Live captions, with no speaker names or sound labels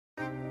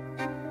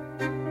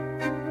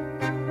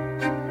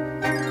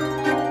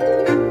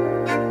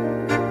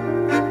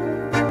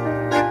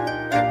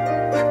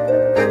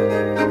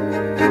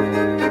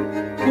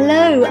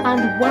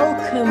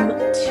welcome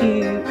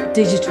to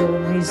Digital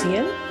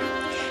Museum.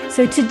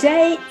 So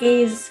today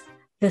is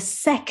the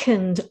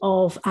second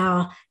of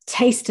our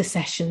taster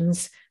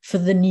sessions for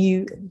the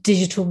new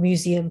Digital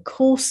Museum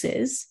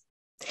courses.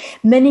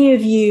 Many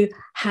of you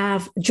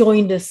have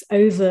joined us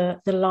over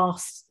the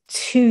last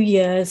 2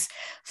 years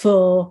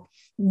for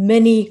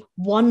many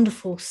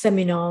wonderful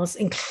seminars,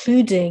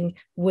 including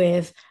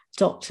with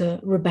Dr.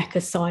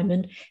 Rebecca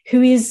Simon,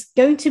 who is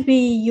going to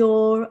be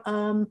your,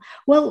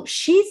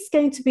 she's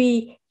going to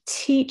be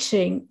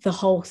teaching the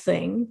whole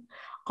thing.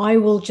 I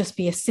will just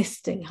be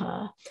assisting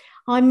her.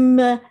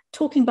 I'm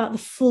talking about the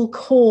full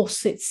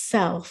course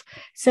itself.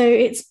 So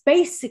it's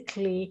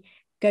basically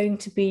going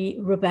to be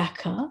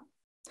Rebecca,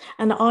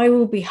 and I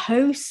will be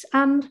host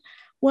and,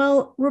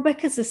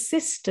 Rebecca's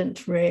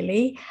assistant,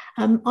 really.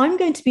 I'm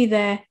going to be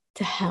there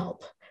to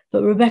help,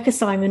 but Rebecca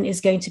Simon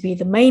is going to be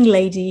the main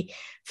lady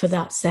for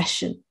that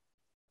session.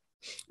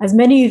 As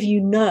many of you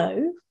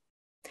know,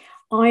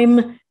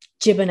 I'm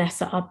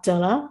Jibunnessa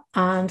Abdullah,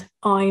 and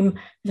I'm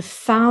the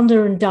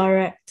founder and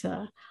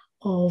director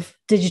of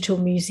Digital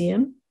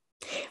Museum.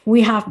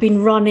 We have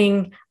been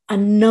running a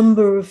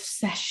number of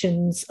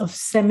sessions of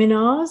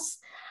seminars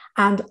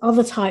and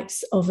other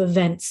types of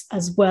events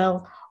as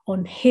well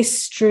on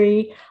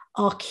history,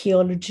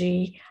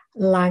 archaeology,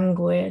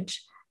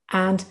 language,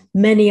 and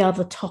many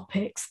other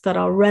topics that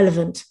are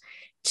relevant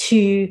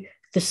to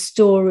the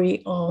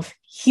story of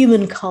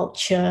human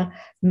culture,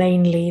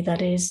 mainly,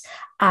 that is.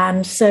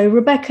 And so,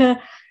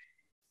 Rebecca,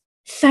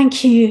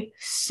 thank you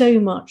so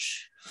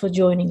much for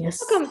joining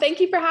us. Welcome. Thank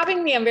you for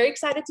having me. I'm very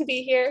excited to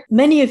be here.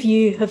 Many of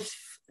you have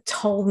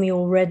told me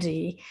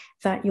already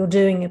that you're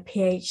doing a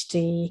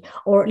PhD,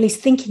 or at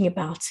least thinking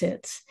about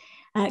it.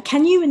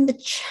 Can you, in the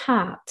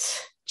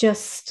chat,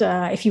 just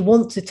if you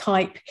want to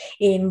type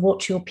in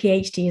what your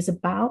PhD is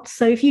about?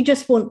 So if you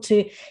just want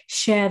to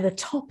share the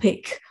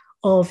topic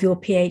of your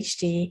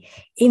PhD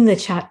in the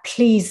chat,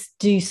 please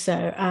do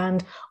so.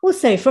 And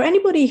also, for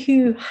anybody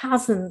who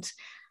hasn't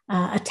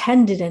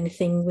attended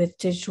anything with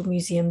Digital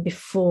Museum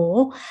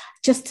before,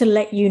 just to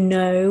let you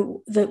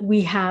know that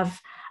we have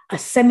a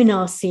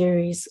seminar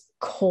series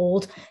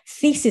called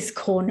Thesis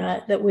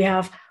Corner that we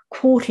have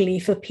quarterly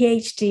for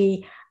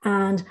PhD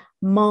and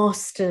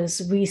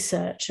master's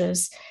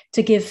researchers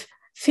to give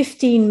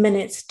 15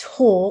 minutes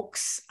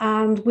talks,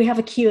 and we have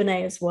a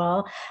Q&A as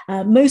well.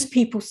 Most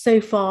people so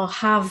far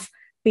have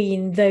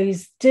been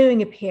those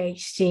doing a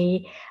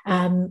PhD,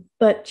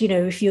 but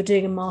if you're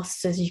doing a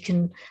master's, you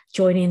can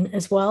join in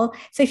as well.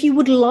 So if you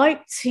would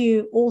like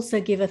to also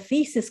give a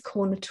thesis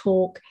corner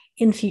talk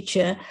in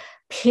future,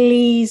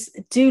 please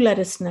do let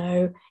us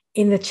know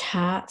in the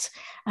chat.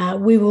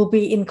 We will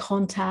be in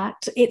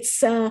contact.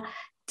 It's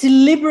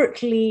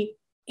deliberately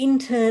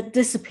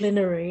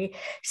interdisciplinary.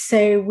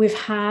 So we've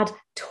had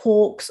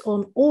talks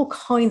on all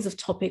kinds of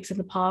topics in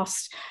the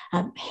past: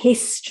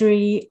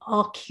 history,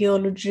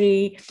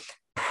 archaeology,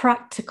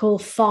 practical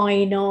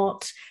fine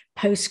art,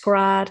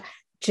 postgrad,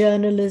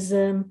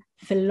 journalism,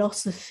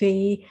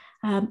 philosophy,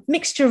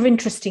 mixture of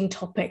interesting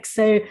topics.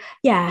 So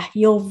yeah,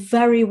 you're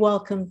very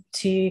welcome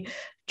to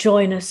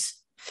join us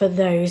for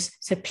those.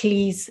 So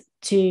please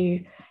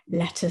do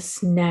let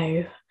us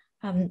know.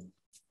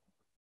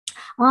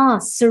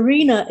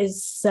 Serena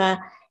is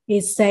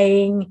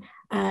saying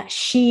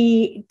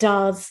she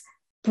does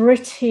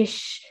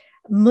British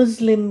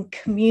Muslim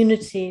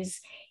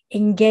communities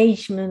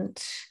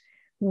engagement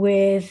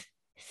with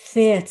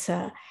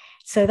theatre.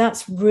 So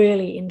that's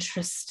really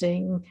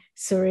interesting,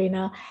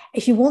 Serena.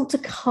 If you want to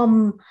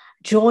come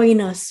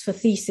join us for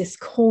Thesis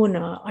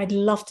Corner, I'd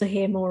love to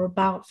hear more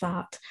about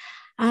that.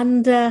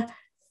 And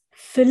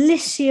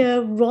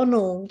Felicia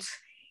Ronald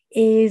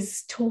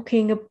is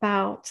talking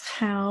about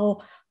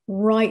how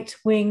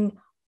right-wing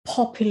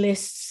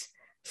populists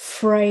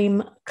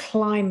frame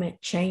climate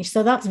change.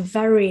 So that's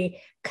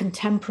very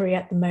contemporary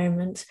at the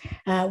moment.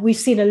 We've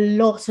seen a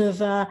lot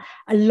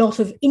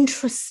of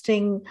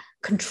interesting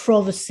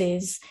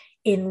controversies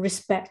in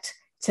respect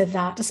to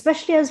that,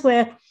 especially as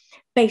we're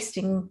based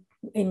in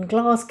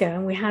Glasgow,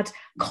 and we had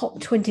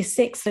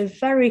COP26. So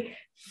very,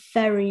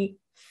 very,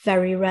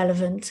 very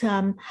relevant.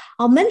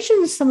 I'll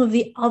mention some of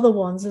the other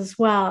ones as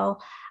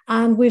well.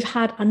 And we've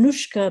had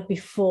Anushka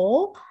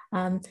before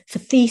for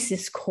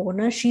Thesis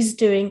Corner. She's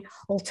doing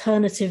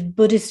alternative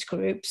Buddhist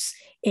groups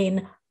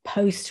in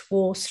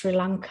post-war Sri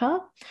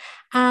Lanka.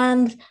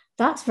 And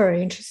that's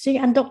very interesting.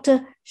 And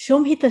Dr.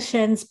 Shomhita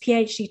Sen's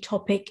PhD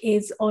topic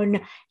is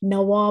on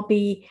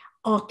Nawabi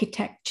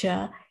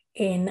architecture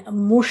in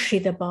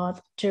Murshidabad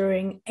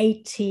during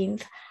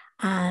 18th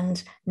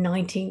and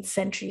 19th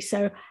century.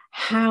 So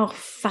how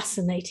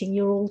fascinating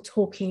you're all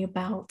talking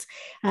about.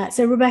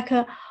 So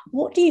Rebecca,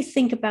 what do you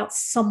think about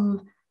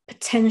some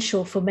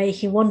potential for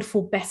making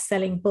wonderful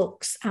best-selling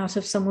books out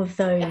of some of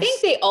those? I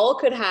think they all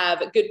could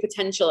have good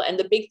potential. And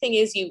the big thing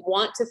is you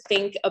want to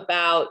think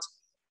about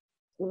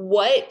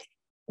what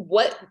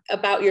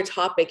about your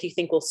topic you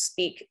think will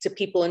speak to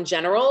people in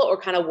general, or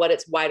kind of what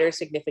its wider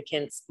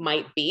significance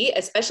might be,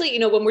 especially,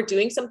 when we're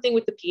doing something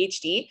with the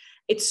PhD,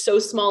 it's so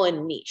small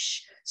and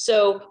niche.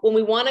 So when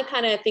we want to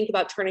kind of think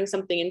about turning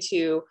something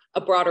into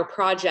a broader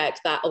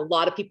project that a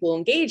lot of people will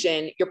engage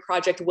in, your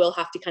project will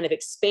have to kind of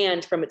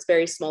expand from its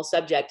very small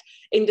subject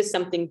into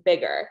something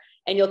bigger.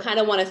 And you'll kind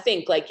of want to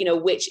think like,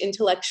 which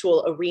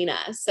intellectual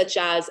arenas, such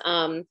as,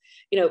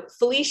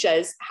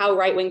 Felicia's How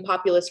Right-Wing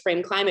Populists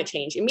Frame Climate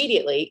Change,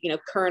 immediately,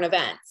 current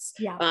events,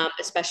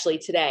 especially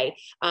today.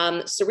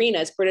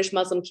 Serena's British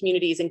Muslim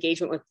Communities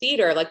Engagement with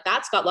Theater, like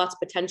that's got lots of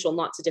potential in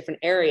lots of different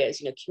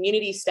areas,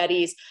 community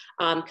studies,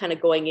 kind of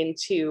going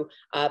into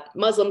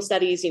Muslim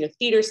studies,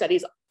 theater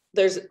studies.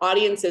 There's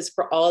audiences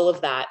for all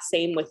of that.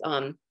 Same with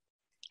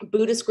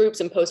Buddhist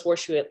groups in post-war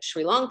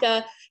Sri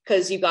Lanka,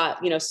 because you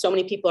got, so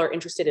many people are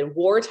interested in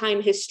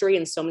wartime history,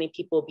 and so many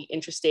people will be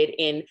interested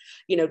in,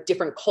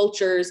 different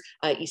cultures,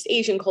 East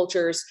Asian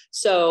cultures.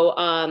 So,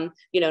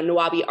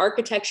 Nawabi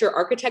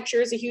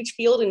architecture is a huge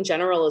field in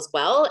general as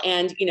well.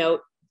 And,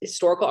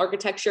 historical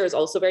architecture is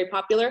also very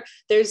popular.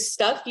 There's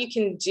stuff you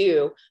can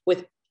do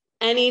with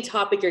any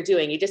topic you're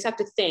doing. You just have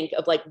to think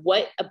of like,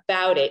 what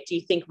about it do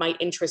you think might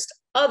interest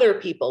other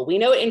people? We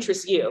know it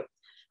interests you,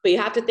 but you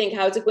have to think,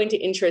 how is it going to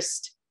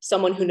interest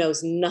someone who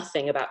knows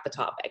nothing about the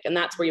topic? And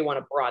that's where you want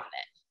to broaden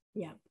it.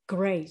 Yeah,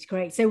 great.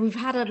 So we've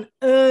had an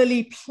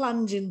early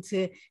plunge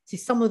into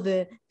some of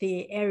the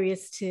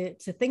areas to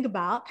think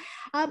about.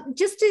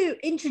 Just to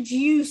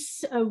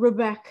introduce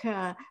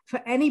Rebecca, for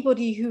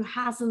anybody who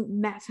hasn't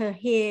met her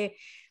here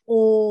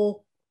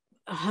or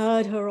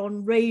heard her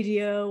on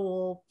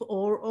radio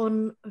or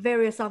on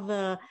various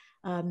other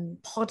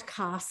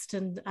podcast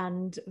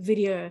and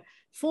video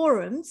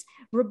forums,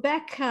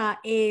 Rebecca,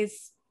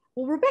 if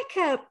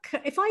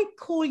I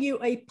call you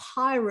a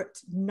pirate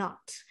nut,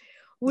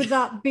 would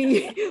that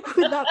be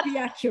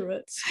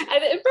accurate?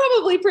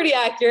 Probably pretty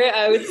accurate,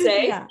 I would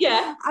say.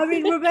 Yeah. I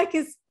mean,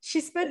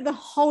 she spent the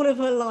whole of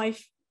her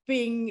life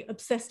being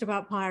obsessed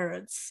about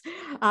pirates,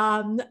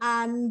 and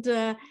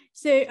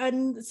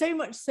so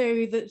much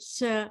so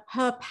that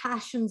her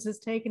passions has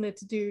taken her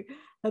to do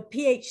a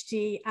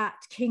PhD at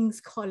King's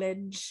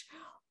College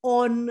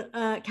on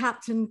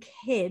Captain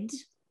Kidd,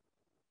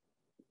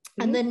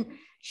 and then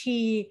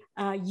she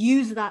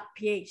used that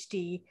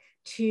PhD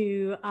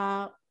to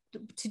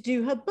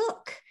do her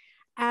book.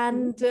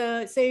 And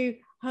so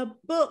her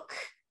book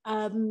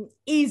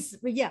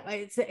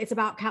it's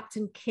about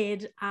Captain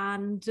Kidd.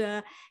 And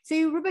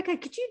so Rebecca,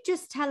 could you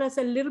just tell us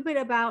a little bit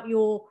about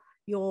your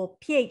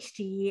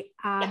PhD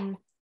and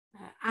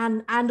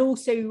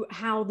also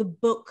how the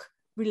book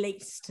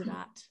relates to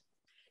that?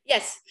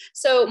 Yes.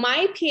 So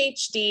my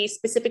PhD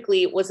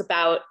specifically was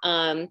about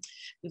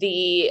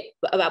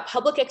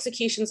public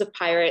executions of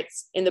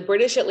pirates in the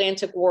British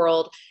Atlantic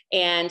world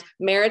and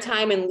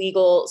maritime and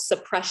legal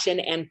suppression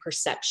and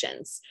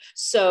perceptions.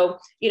 So,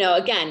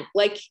 again,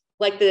 like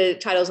the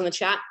titles in the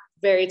chat,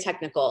 very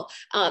technical.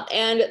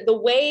 And the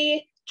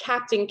way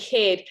Captain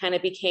Kidd kind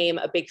of became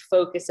a big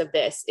focus of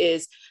this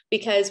is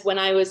because when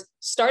I was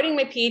starting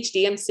my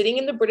PhD, I'm sitting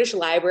in the British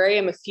Library,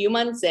 I'm a few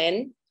months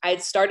in. I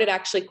had started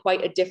actually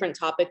quite a different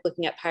topic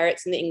looking at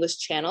pirates in the English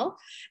Channel,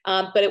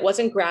 but it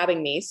wasn't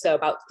grabbing me. So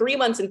about 3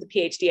 months into the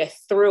PhD, I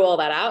threw all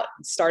that out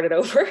and started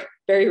over,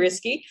 very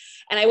risky.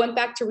 And I went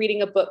back to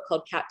reading a book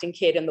called Captain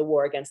Kidd and the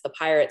War Against the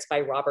Pirates by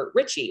Robert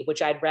Ritchie,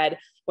 which I'd read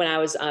when I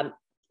was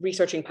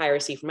researching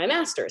piracy for my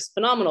master's.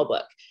 Phenomenal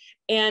book.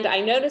 And I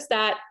noticed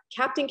that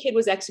Captain Kidd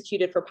was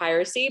executed for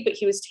piracy, but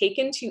he was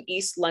taken to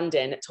East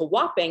London to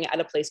Wapping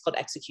at a place called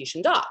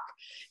Execution Dock.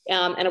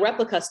 And a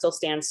replica still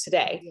stands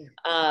today.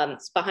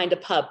 It's behind a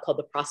pub called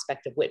the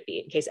Prospect of Whitby,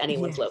 in case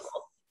anyone's local.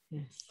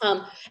 Yes.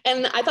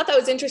 And I thought that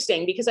was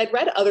interesting because I'd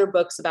read other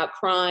books about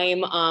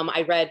crime.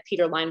 I read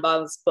Peter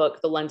Linebaum's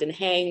book, The London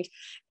Hanged,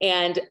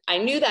 and I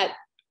knew that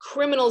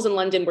criminals in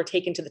London were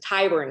taken to the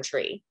Tyburn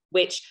Tree,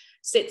 which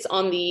sits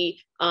on the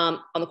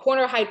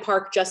corner of Hyde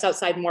Park, just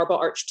outside Marble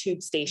Arch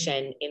Tube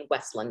Station in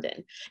West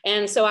London.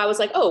 And so I was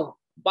like, oh,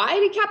 why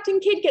did Captain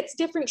Kidd get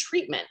different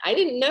treatment? I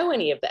didn't know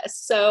any of this.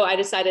 So I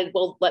decided,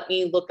 well, let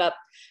me look up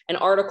an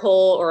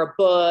article or a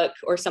book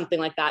or something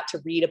like that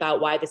to read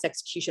about why this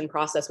execution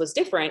process was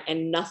different,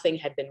 and nothing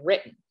had been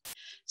written.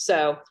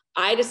 So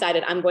I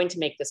decided I'm going to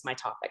make this my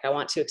topic. I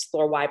want to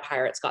explore why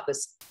pirates got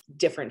this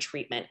different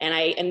treatment. And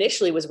I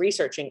initially was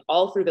researching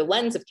all through the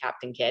lens of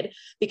Captain Kidd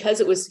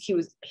because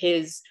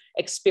his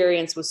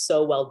experience was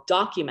so well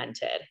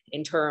documented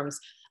in terms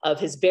of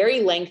his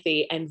very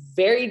lengthy and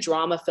very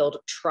drama-filled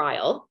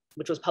trial,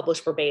 which was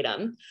published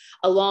verbatim,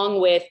 along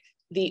with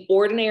the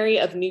Ordinary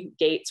of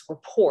Newgate's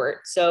report.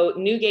 So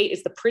Newgate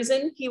is the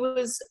prison he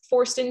was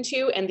forced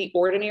into, and the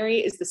Ordinary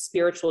is the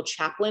spiritual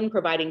chaplain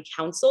providing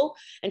counsel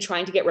and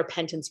trying to get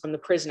repentance from the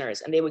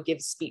prisoners. And they would give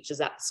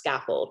speeches at the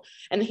scaffold.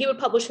 And he would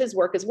publish his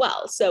work as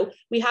well. So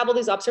we have all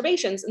these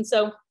observations. And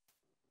so,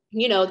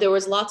 there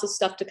was lots of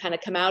stuff to kind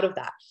of come out of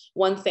that.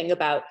 One thing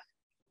about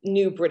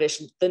the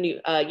British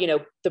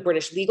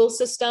legal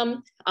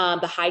system,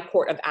 the High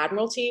Court of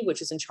Admiralty,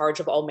 which is in charge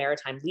of all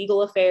maritime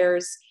legal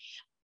affairs,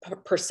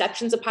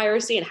 perceptions of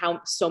piracy and how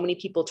so many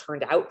people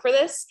turned out for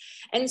this.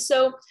 And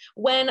so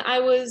when I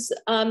was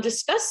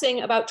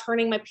discussing about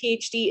turning my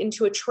PhD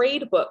into a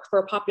trade book for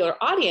a popular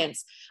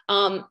audience,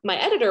 my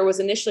editor was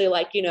initially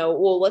like,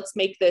 well, let's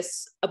make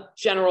this a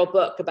general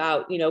book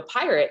about,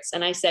 pirates.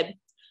 And I said,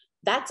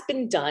 that's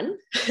been done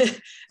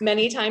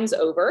many times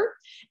over.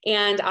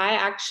 And I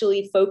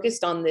actually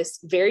focused on this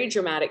very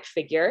dramatic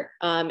figure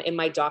in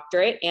my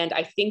doctorate. And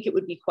I think it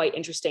would be quite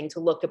interesting to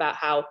look about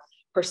how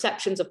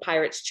perceptions of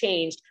pirates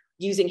changed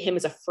using him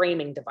as a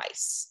framing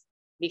device,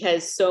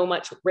 because so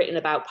much written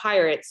about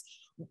pirates,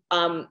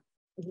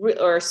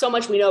 or so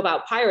much we know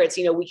about pirates,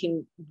 we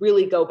can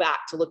really go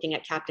back to looking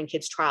at Captain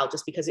Kidd's trial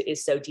just because it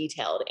is so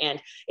detailed.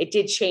 And it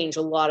did change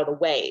a lot of the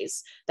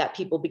ways that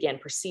people began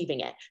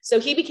perceiving it. So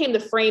he became the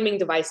framing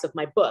device of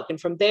my book.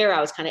 And from there,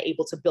 I was kind of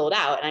able to build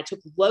out, and I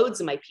took loads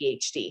of my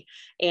PhD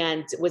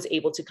and was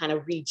able to kind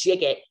of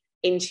rejig it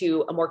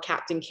into a more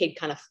Captain Kidd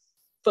kind of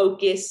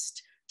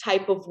focused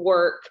type of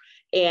work,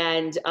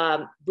 and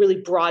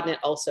really broaden it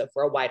also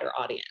for a wider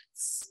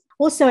audience.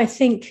 Also, I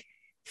think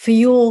for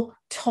your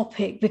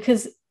topic,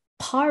 because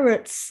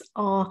pirates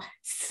are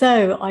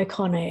so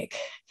iconic,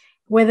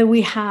 whether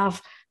we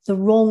have the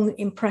wrong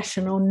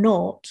impression or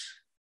not,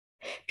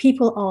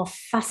 people are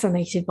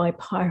fascinated by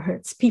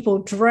pirates. People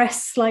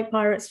dress like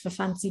pirates for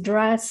fancy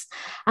dress.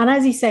 And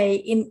as you say,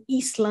 in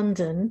East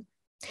London,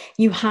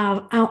 you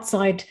have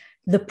outside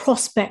the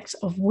Prospect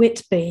of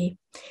Whitby,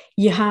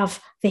 you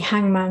have the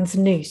Hangman's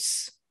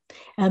Noose.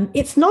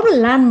 It's not a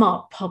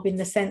landmark pub in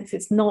the sense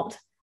it's not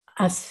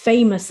as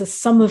famous as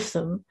some of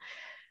them,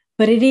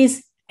 but it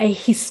is a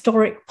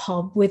historic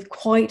pub with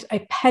quite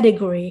a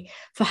pedigree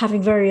for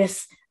having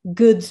various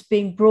goods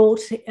being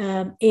brought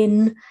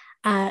in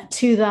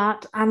to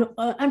that.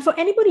 And for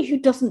anybody who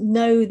doesn't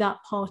know that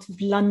part of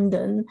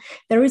London,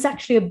 there is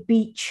actually a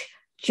beach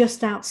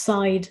just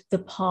outside the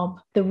pub.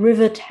 The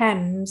River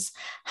Thames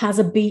has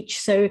a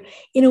beach. So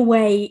in a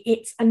way,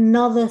 it's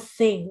another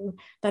thing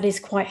that is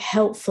quite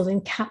helpful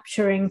in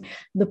capturing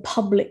the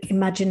public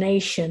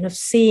imagination of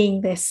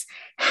seeing this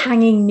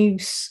hanging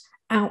noose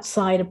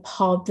outside a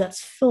pub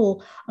that's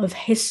full of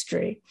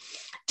history.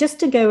 Just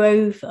to go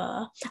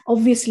over,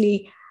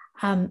 obviously,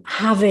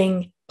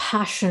 having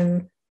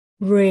passion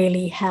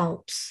really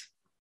helps.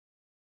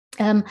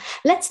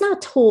 Let's now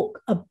talk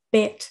a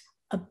bit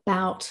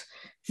about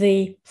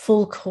the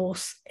full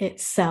course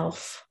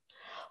itself.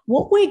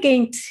 What we're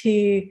going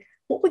to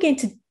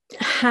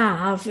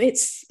have,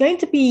 it's going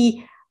to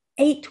be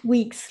 8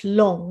 weeks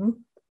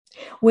long.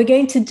 We're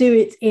going to do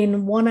it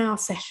in 1 hour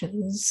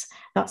sessions.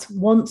 That's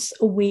once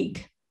a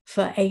week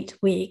for 8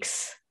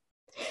 weeks.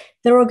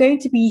 There are going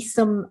to be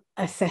some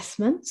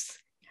assessments,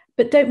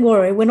 but don't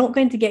worry, we're not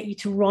going to get you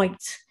to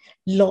write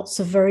lots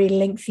of very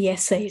lengthy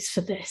essays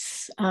for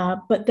this,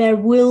 but there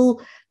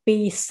will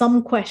be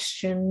some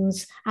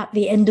questions at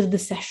the end of the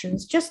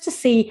sessions just to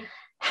see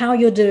how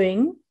you're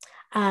doing.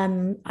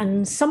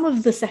 And some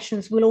of the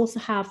sessions will also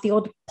have the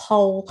odd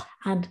poll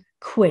and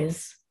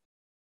quiz.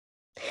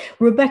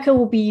 Rebecca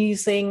will be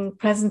using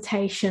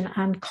presentation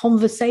and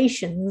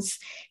conversations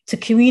to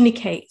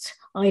communicate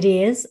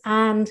ideas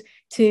and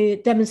to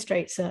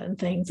demonstrate certain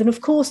things. And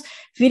of course,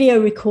 video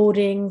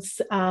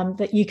recordings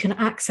that you can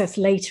access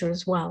later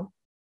as well.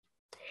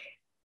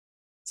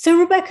 So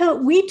Rebecca,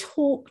 we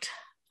talked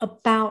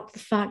about the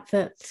fact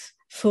that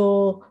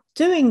for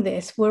doing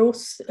this, we're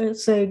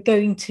also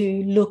going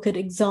to look at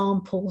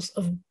examples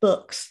of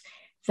books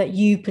that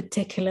you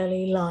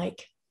particularly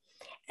like.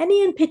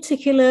 Any in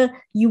particular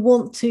you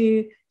want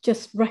to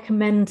just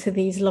recommend to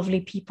these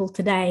lovely people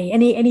today?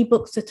 Any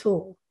books at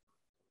all?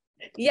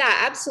 Yeah,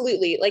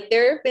 absolutely. Like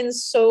there have been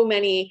so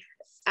many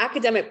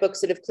academic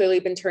books that have clearly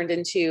been turned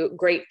into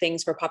great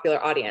things for a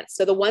popular audience.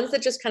 So the ones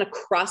that just kind of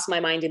cross my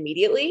mind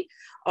immediately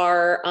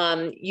are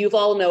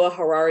Yuval Noah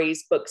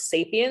Harari's book,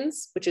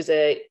 Sapiens, which is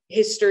a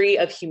history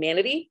of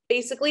humanity,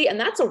 basically. And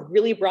that's a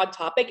really broad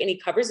topic, and he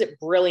covers it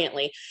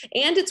brilliantly.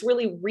 And it's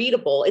really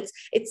readable.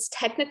 It's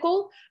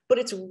technical, but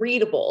it's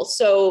readable.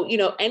 So,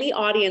 any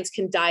audience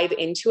can dive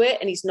into it,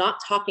 and he's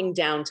not talking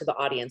down to the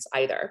audience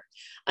either.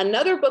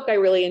 Another book I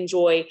really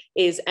enjoy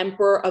is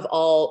Emperor of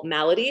All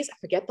Maladies. I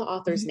forget the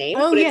author's name.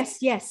 Oh, yes.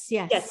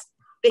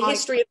 The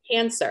history of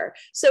cancer.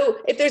 So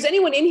if there's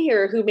anyone in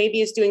here who maybe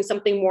is doing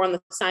something more on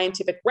the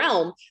scientific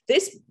realm,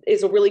 this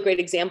is a really great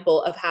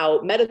example of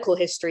how medical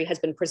history has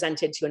been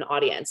presented to an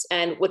audience.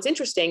 And what's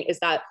interesting is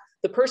that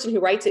the person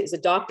who writes it is a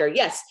doctor.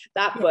 Yes,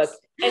 that book.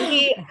 And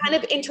he kind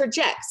of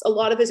interjects a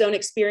lot of his own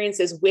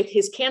experiences with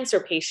his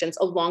cancer patients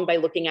along by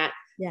looking at,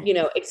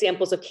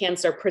 examples of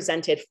cancer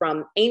presented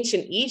from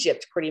ancient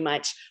Egypt, pretty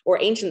much, or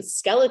ancient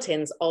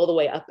skeletons all the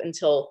way up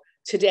until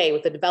today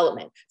with the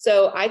development.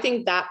 So I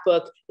think that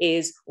book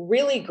is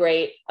really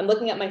great. I'm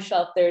looking at my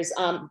shelf. There's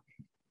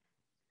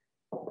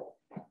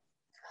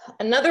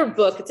another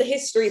book. It's a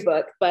history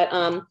book, but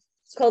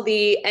it's called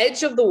The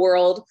Edge of the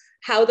World,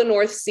 How the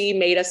North Sea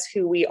Made Us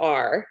Who We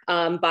Are,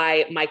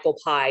 by Michael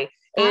Pye.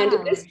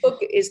 And this book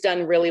is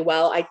done really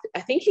well.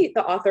 I think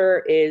the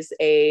author is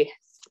a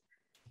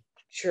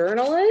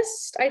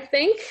journalist, I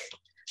think.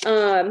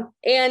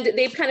 And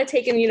they've kind of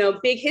taken,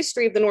 big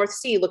history of the North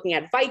Sea, looking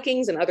at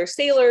Vikings and other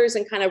sailors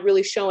and kind of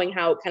really showing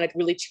how it kind of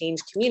really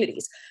changed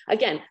communities.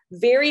 Again,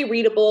 very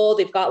readable.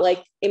 They've got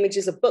like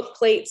images of book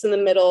plates in the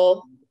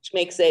middle, which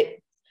makes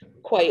it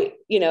quite,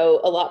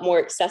 a lot more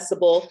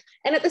accessible.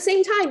 And at the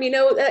same time,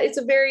 it's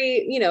a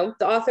very,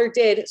 the author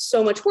did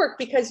so much work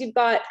because you've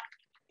got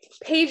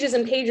pages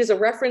and pages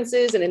of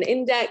references and an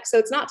index. So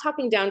it's not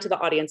talking down to the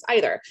audience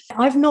either.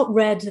 I've not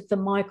read the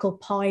Michael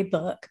Pye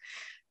book,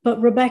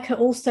 but Rebecca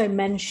also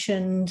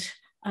mentioned,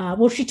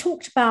 she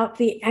talked about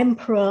The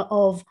Emperor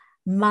of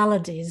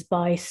Maladies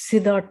by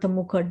Siddhartha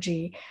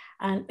Mukherjee,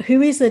 and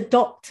who is a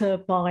doctor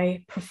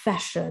by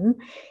profession.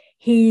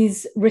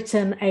 He's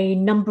written a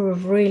number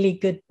of really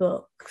good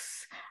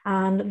books,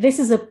 and this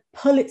is a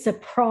Pulitzer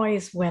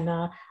Prize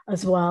winner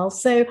as well.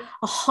 So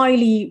a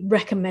highly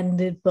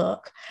recommended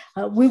book.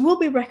 We will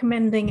be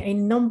recommending a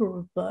number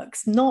of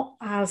books, not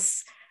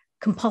as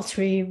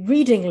compulsory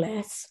reading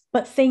lists,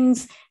 but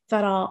things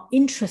that are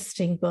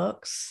interesting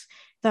books,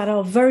 that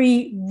are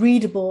very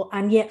readable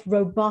and yet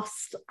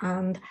robust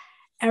and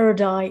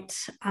erudite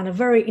and are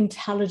very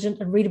intelligent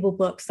and readable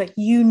books that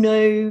you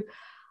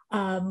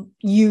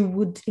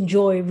would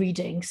enjoy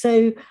reading.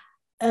 So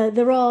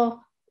there are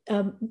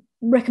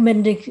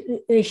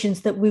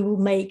recommendations that we will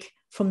make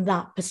from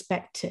that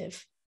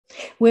perspective.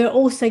 We're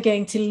also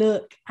going to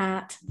look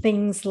at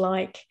things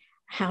like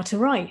how to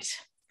write,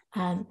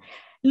 and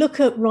look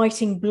at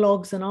writing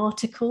blogs and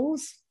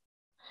articles.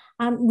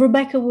 And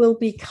Rebecca will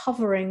be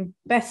covering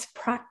best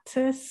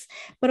practice,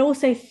 but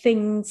also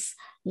things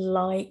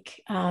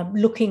like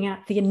looking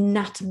at the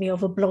anatomy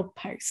of a blog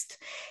post.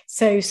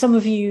 So some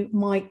of you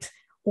might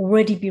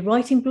already be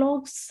writing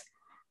blogs,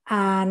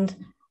 and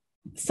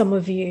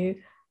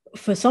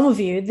for some of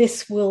you,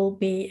 this will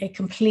be a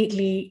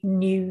completely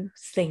new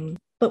thing.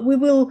 But we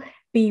will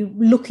be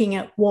looking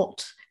at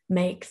what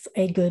makes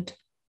a good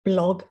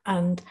blog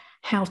and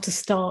how to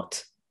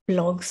start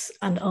blogs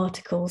and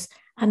articles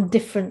and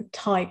different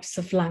types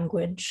of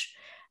language.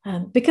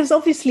 Because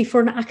obviously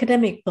for an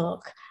academic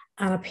book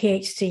and a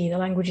PhD, the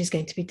language is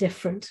going to be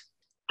different.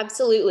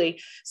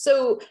 Absolutely.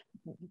 So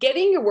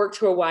getting your work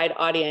to a wide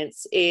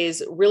audience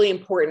is really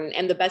important.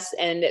 And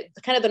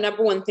kind of the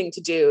number one thing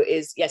to do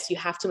is, yes, you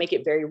have to make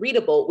it very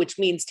readable, which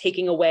means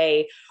taking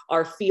away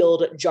our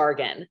field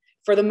jargon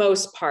for the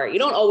most part. You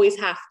don't always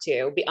have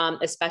to,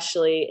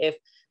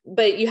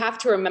 but you have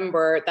to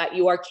remember that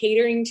you are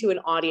catering to an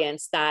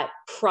audience that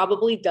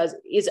probably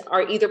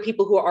are either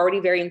people who are already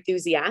very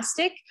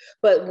enthusiastic,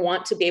 but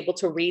want to be able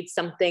to read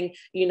something,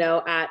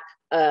 at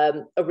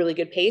a really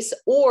good pace,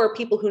 or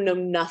people who know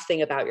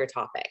nothing about your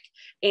topic.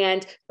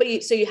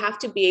 So you have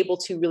to be able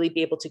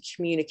to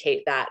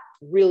communicate that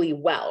really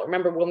well.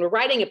 Remember, when we're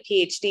writing a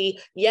PhD,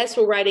 yes,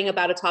 we're writing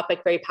about a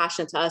topic very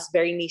passionate to us,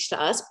 very niche to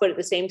us, but at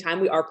the same time,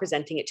 we are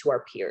presenting it to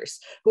our peers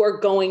who are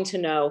going to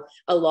know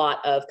a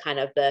lot of kind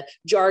of the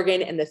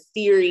jargon and the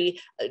theory.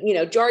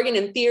 Jargon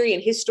and theory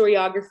and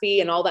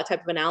historiography and all that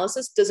type of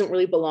analysis doesn't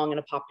really belong in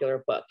a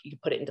popular book. You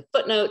could put it into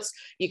footnotes,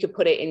 you could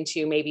put it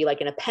into maybe like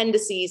an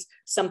appendices,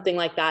 something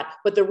like that.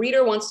 But the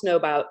reader wants to know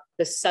about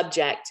the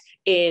subject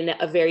in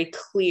a very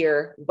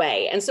clear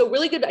way. And so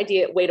really good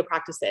way to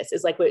practice this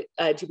is like what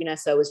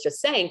Jibunnessa was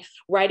just saying,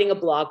 writing a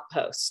blog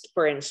post,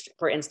 for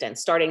instance,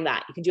 starting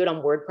that. You can do it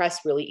on WordPress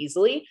really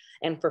easily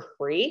and for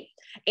free.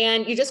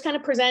 And you just kind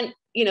of present,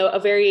 a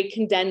very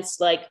condensed,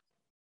 like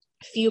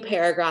few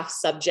paragraph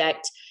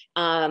subject.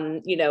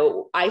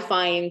 I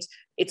find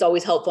it's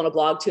always helpful in a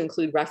blog to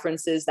include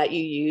references that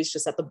you use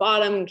just at the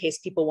bottom in case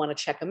people want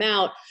to check them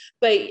out.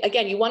 But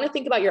again, you want to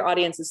think about your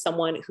audience as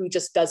someone who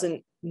just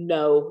doesn't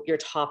know your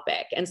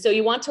topic. And so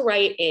you want to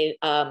write in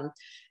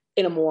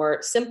a more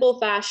simple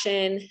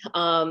fashion.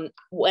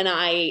 When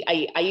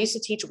I used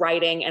to teach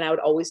writing, and I would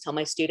always tell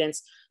my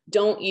students,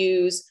 don't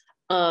use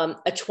a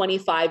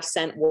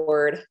 25-cent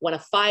word when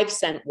a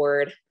 5-cent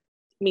word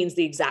means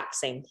the exact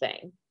same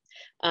thing.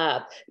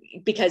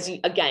 Because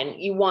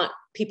you want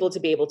people to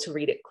be able to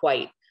read it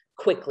quite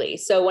quickly.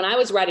 So when I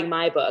was writing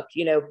my book,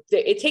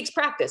 it takes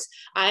practice.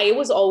 I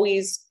was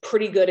always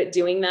pretty good at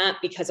doing that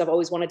because I've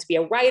always wanted to be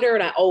a writer,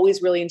 and I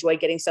always really enjoyed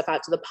getting stuff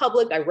out to the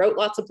public. I wrote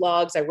lots of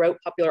blogs. I wrote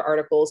popular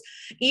articles.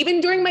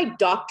 Even during my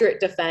doctorate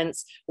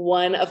defense,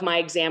 one of my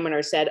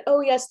examiners said,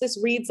 "Oh yes, this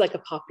reads like a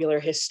popular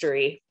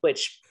history,"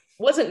 which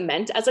wasn't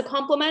meant as a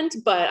compliment,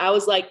 but I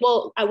was like,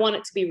 well, I want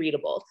it to be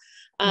readable.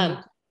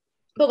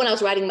 But when I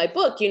was writing my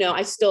book,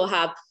 I still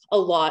have a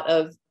lot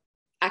of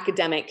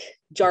academic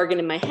jargon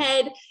in my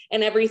head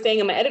and everything.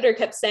 And my editor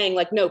kept saying,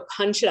 like, no,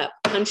 punch it up,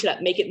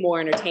 make it more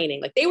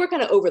entertaining. Like, they were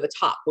kind of over the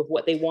top with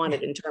what they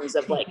wanted in terms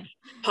of like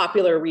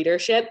popular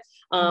readership.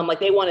 Like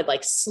they wanted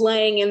like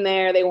slang in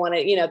there. They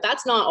wanted,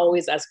 that's not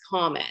always as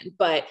common,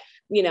 but,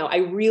 I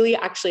really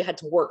actually had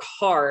to work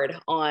hard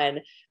on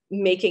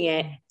making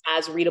it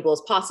as readable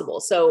as possible.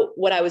 So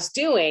what I was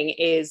doing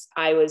is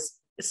I was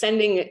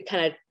sending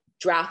kind of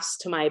drafts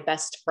to my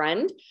best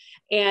friend.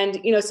 And,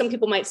 you know, some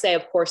people might say,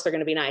 of course, they're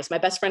going to be nice. My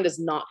best friend is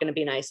not going to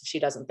be nice if she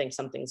doesn't think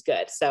something's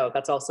good. So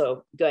that's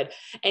also good.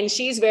 And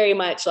she's very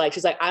much like,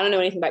 she's like, I don't know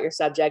anything about your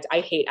subject.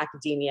 I hate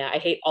academia. I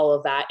hate all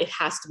of that. It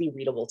has to be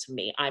readable to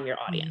me. I'm your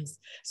audience.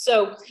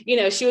 So, you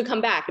know, she would come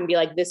back and be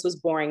like, this was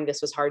boring.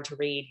 This was hard to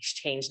read.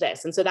 Change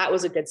this. And so that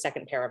was a good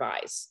second pair of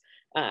eyes.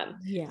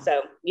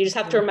 So you just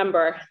have to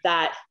remember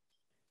that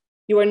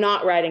you are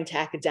not writing to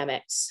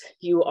academics.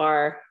 You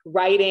are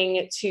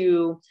writing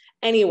to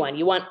anyone.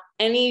 You want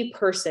any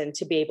person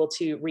to be able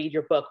to read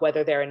your book,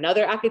 whether they're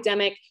another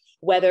academic,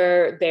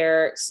 whether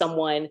they're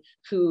someone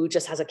who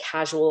just has a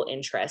casual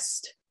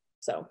interest.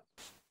 So,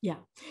 yeah.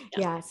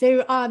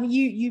 So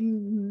you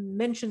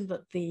mentioned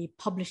that the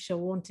publisher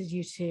wanted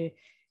you to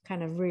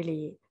kind of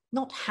really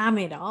not ham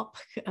it up,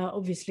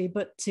 obviously,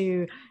 but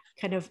to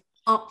kind of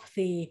up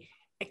the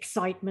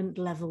excitement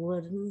level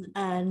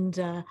and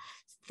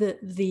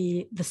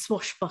the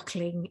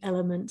swashbuckling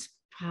element,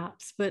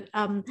 perhaps. But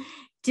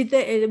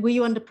were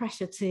you under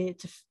pressure to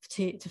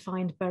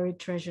find buried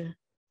treasure?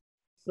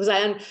 Was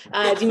I on?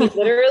 Do you mean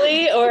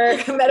literally or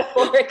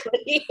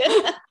metaphorically?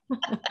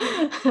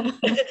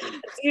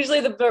 It's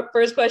usually the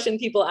first question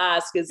people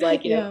ask is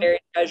like, you know,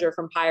 buried treasure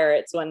from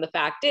pirates, when the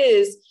fact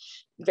is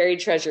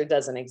buried treasure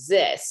doesn't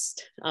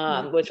exist,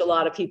 which a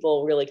lot of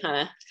people really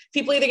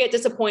people either get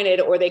disappointed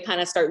or they kind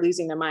of start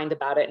losing their mind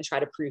about it and try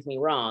to prove me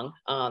wrong,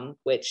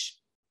 which,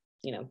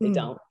 you know, they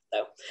don't.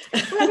 So,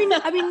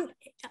 well, I mean,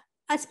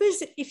 I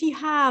suppose if you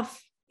have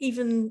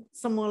even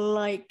someone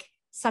like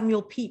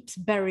Samuel Pepys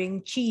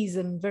burying cheese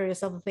and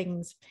various other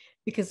things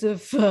because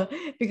of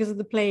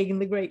the plague and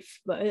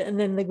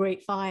then the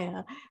Great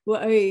Fire,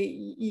 well,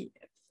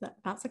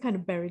 that's a kind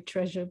of buried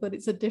treasure, but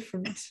it's a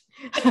different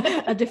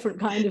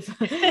kind of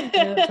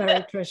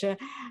buried treasure.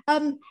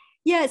 So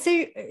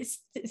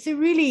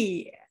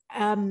really,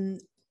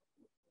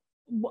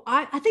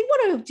 I think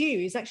what I'll do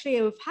is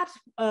actually, I've had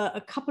a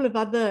couple of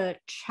other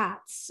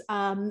chats,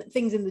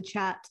 things in the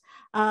chat.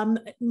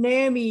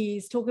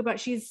 Naomi's talking about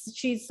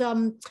she's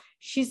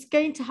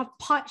going to have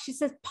she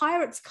says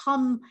pirates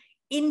come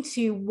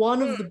into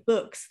one of the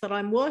books that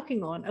I'm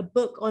working on, a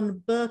book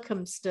on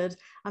Berkhamsted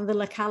and the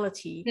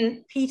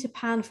locality. Peter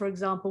Pan, for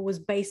example, was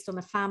based on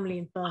a family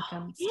in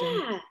Berkhamsted.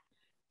 Yeah,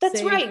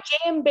 that's right.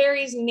 J.M.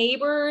 Barrie's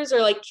neighbors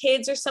or like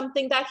kids or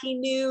something that he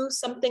knew,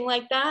 something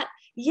like that.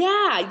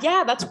 Yeah,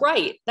 that's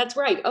right.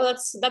 Oh,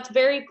 that's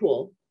very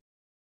cool.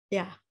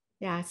 Yeah.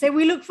 So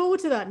we look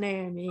forward to that,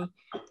 Naomi.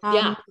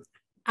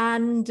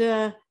 And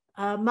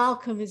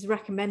Malcolm is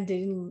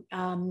recommending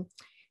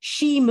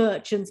She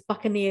Merchants,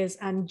 Buccaneers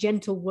and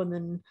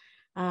Gentlewomen,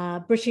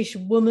 British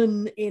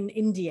Woman in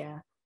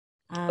India.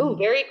 Oh,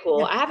 very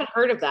cool. I haven't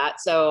heard of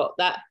that. So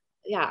that,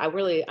 I'm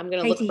going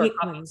to look for a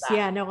copy of that.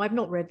 Yeah, no, I've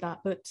not read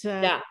that, but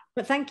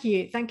thank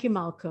you,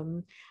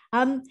 Malcolm.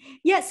 So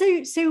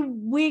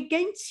we're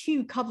going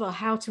to cover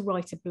how to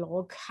write a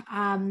blog.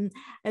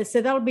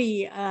 So that'll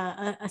be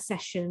a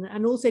session,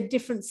 and also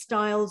different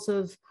styles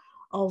of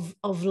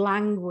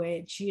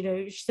language. You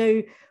know,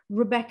 so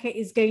Rebecca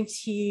is going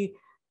to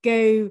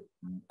go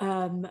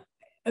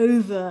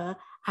over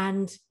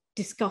and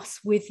discuss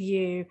with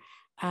you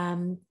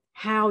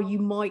how you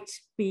might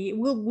be.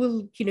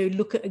 We'll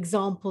look at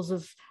examples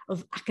of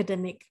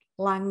academic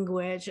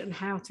language and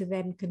how to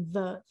then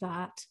convert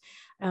that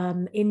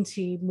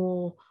into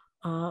more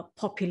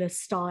popular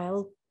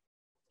style.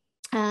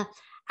 And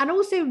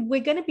also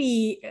we're going to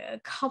be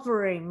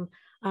covering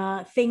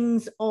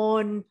things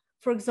on,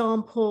 for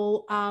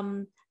example,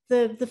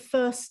 the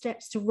first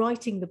steps to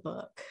writing the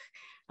book,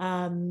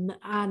 and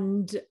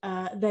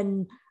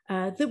then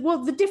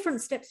the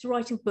different steps to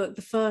writing a book.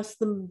 The first,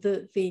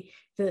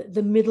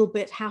 the middle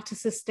bit, how to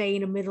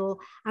sustain a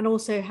middle, and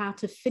also how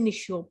to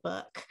finish your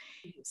book.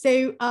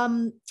 So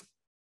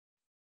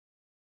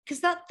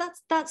because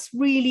that's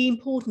really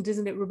important,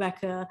 isn't it,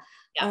 Rebecca?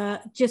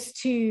 Just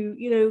to,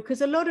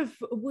 because a lot of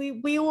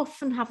we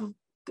often have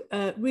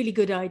really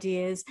good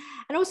ideas,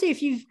 and also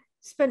if you've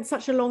spent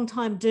such a long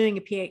time doing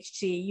a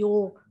PhD,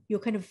 you're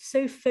kind of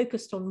so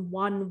focused on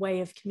one way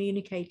of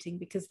communicating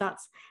because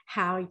that's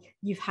how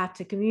you've had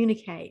to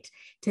communicate,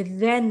 to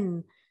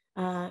then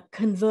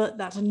convert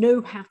that and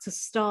know how to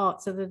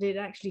start so that it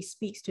actually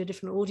speaks to a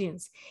different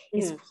audience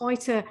is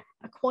quite a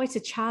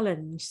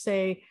challenge.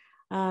 So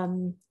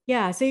so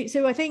I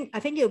think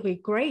it'll be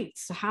great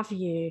to have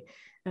you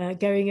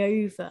going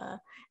over.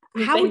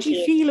 How would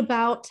you feel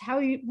about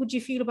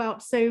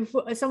so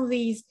for some of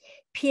these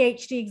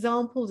PhD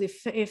examples,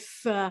 if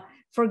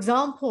for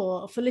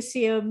example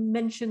Felicia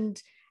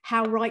mentioned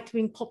how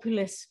right-wing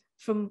populists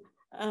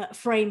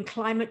frame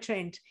climate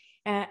change,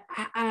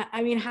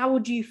 I mean, how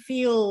would you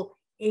feel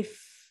if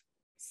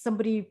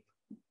somebody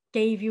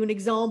gave you an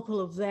example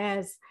of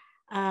theirs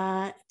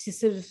to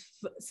sort of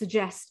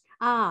suggest,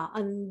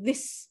 and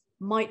this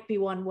might be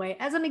one way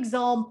as an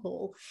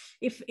example,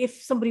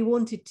 if somebody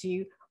wanted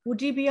to?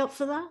 Would you be up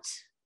for that?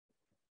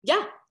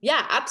 Yeah,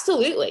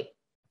 absolutely.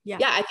 Yeah,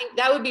 I think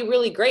that would be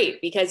really great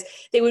because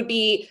they would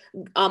be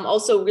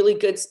also really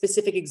good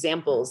specific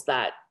examples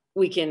that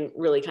we can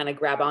really kind of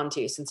grab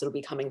onto, since it'll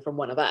be coming from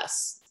one of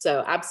us.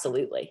 So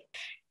absolutely.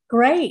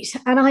 Great.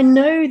 And I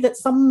know that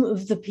some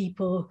of the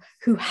people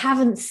who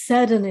haven't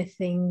said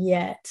anything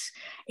yet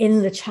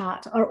in the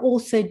chat are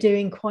also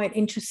doing quite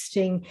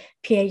interesting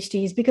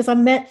PhDs, because I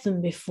met them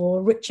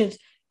before. Richard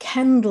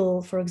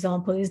Kendall, for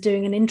example, is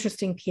doing an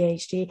interesting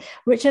PhD.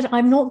 Richard,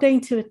 I'm not going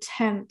to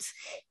attempt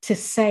to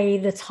say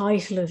the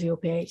title of your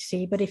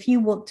PhD, but if you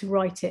want to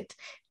write it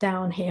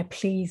down here,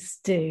 please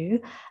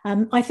do.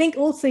 I think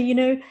also, you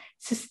know,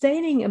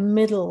 sustaining a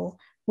middle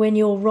when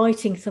you're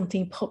writing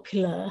something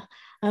popular,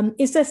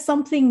 is there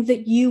something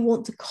that you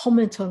want to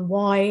comment on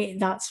why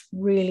that's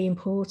really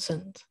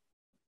important?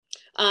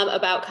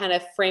 About kind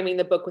of framing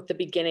the book with the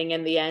beginning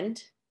and the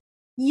end.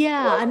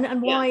 Yeah, and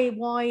Yeah.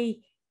 why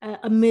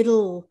a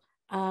middle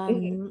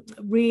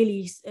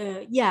really,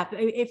 yeah.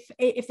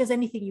 If there's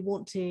anything you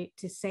want to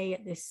say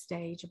at this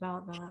stage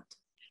about that.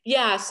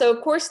 Yeah. So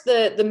of course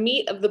the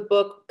meat of the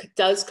book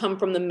does come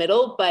from the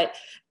middle, but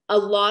a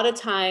lot of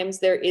times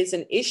there is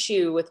an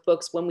issue with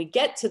books when we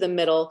get to the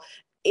middle.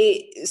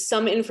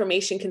 Some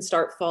information can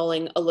start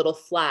falling a little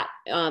flat,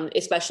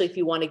 especially if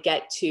you want to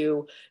get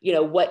to, you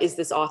know, what is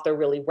this author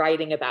really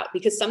writing about?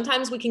 Because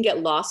sometimes we can get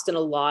lost in a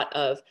lot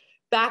of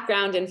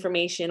background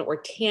information or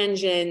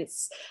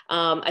tangents.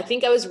 I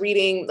think I was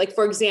reading, like,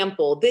 for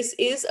example, this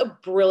is a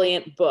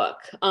brilliant book,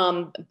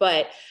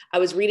 but I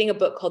was reading a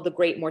book called The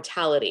Great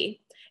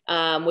Mortality,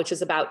 which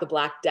is about the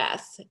Black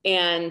Death.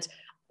 And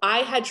I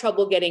had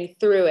trouble getting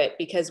through it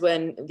because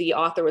when the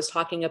author was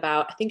talking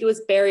about, I think it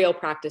was burial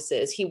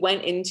practices, he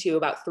went into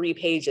about 3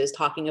 pages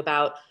talking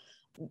about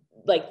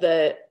like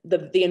the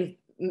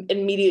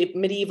immediate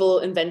medieval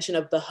invention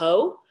of the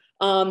hoe,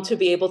 to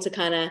be able to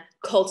kind of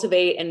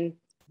cultivate and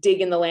dig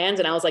in the land.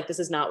 And I was like, this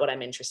is not what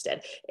I'm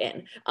interested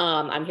in.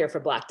 I'm here for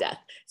Black Death.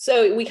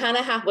 So we kind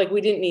of have, like, we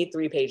didn't need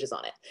 3 pages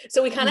on it.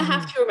 So we kind of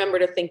have to remember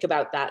to think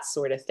about that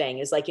sort of thing,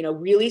 is like, you know,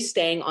 really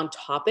staying on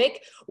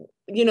topic.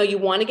 You know, you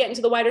want to get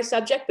into the wider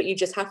subject, but you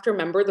just have to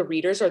remember the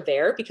readers are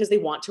there because they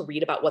want to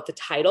read about what the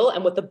title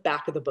and what the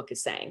back of the book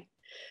is saying.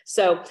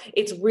 So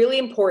it's really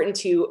important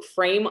to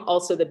frame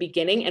also the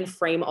beginning and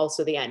frame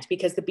also the end,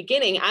 because the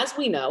beginning, as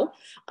we know,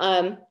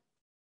 an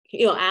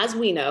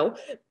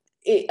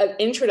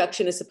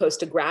introduction is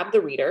supposed to grab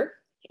the reader,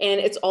 and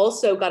it's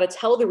also got to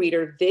tell the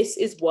reader, this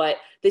is what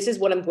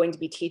I'm going to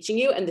be teaching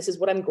you, and this is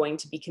what I'm going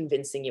to be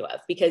convincing you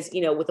of. Because,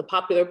 you know, with a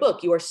popular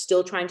book, you are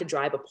still trying to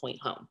drive a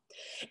point home.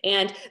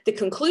 And the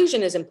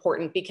conclusion is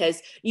important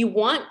because you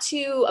want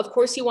to, of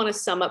course, you want to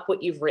sum up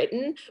what you've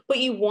written, but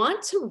you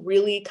want to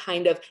really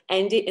kind of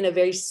end it in a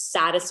very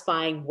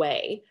satisfying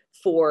way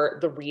for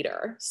the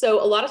reader.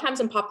 So a lot of times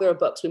in popular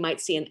books, we might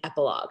see an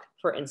epilogue,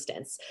 for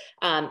instance,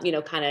 you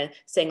know, kind of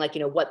saying like, you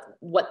know,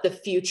 what the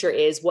future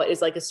is, what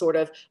is like a sort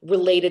of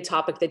related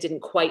topic that didn't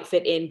quite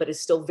fit in, but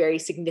is still very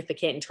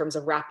significant in terms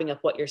of wrapping up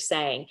what you're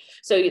saying.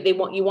 So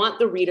you want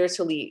the reader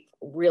to leave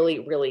really,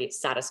 really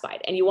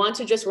satisfied. And you want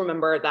to just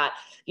remember that,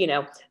 you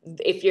know,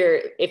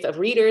 if a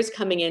reader is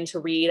coming in to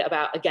read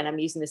about, again, I'm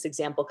using this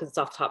example because it's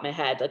off the top of my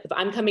head, like if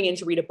I'm coming in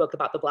to read a book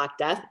about the Black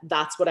Death,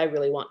 that's what I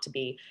really want to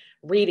be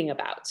reading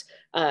about.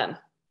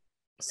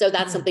 So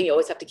that's something you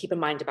always have to keep in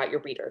mind about your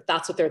reader.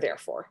 That's what they're there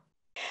for.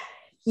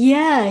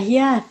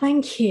 Yeah,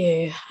 thank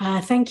you.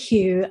 Thank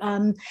you.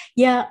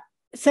 Yeah,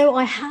 so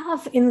I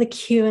have in the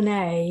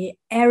Q&A,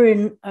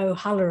 Erin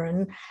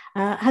O'Halloran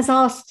has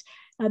asked,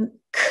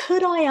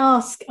 could I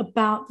ask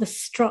about the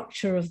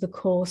structure of the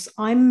course?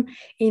 I'm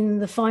in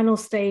the final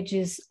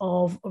stages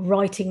of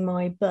writing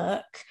my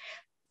book,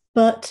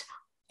 but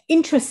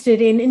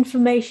interested in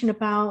information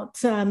about,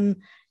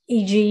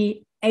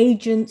 e.g.,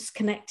 agents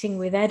connecting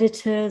with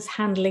editors,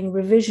 handling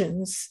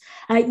revisions.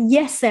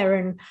 Yes,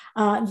 Erin,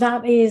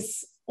 that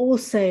is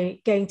also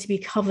going to be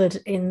covered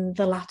in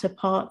the latter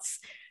parts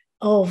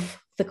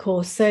of the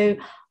course. So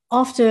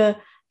after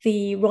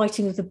the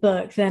writing of the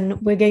book, then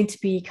we're going to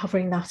be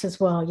covering that as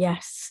well,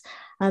 yes.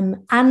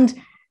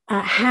 And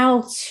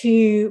how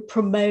to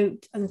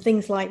promote and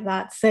things like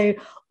that. So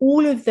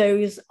all of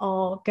those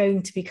are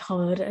going to be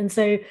covered. And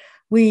so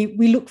we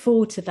look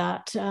forward to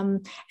that.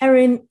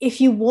 Erin, if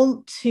you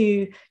want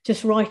to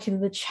just write in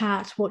the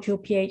chat what your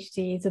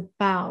PhD is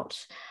about.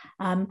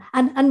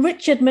 And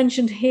Richard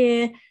mentioned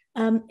here,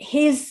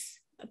 his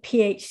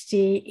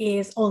PhD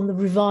is on the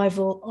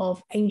revival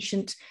of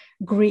ancient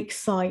Greek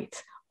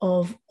site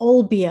of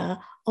Olbia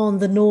on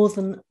the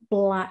northern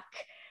Black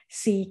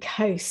Sea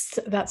coast,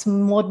 that's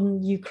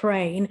modern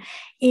Ukraine,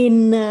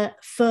 in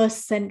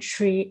 1st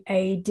century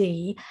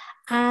AD.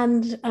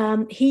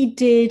 And he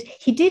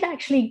did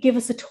actually give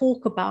us a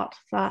talk about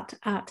that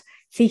at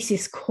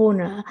Thesis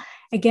Corner.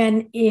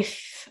 Again,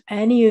 if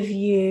any of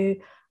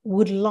you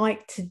would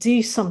like to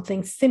do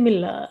something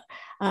similar,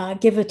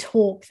 give a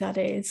talk that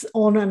is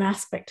on an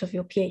aspect of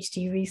your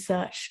PhD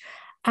research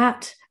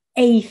at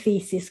a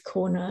Thesis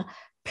Corner,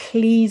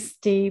 please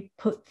do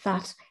put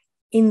that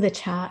in the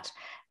chat,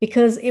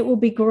 because it will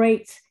be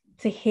great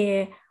to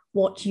hear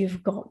what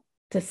you've got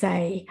to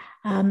say.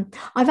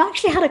 I've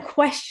actually had a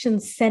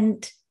question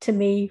sent to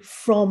me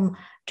from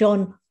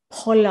John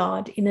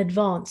pollard in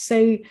advance.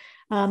 So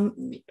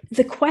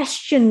the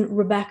question,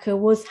 Rebecca,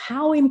 was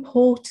how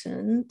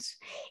important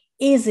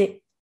is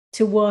it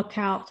to work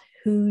out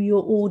who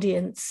your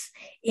audience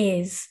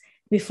is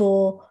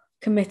before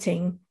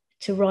committing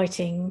to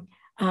writing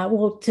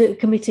or to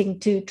committing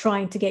to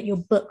trying to get your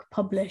book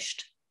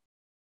published?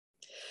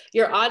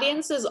 Your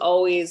audience is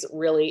always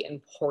really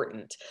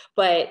important,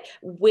 but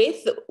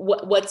with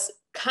what's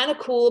kind of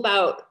cool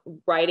about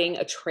writing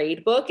a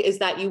trade book is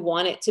that you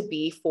want it to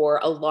be for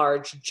a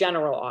large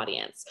general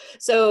audience.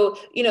 So,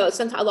 you know,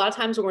 a lot of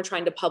times when we're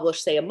trying to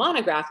publish, say, a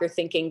monograph, you're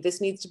thinking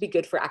this needs to be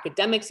good for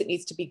academics. It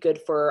needs to be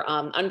good for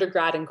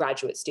undergrad and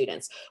graduate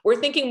students. We're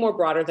thinking more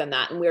broader than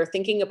that. And we're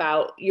thinking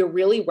about, you're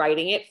really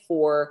writing it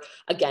for,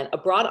 again, a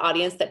broad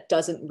audience that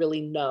doesn't really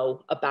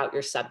know about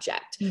your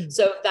subject.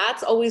 So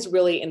that's always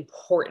really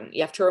important.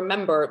 You have to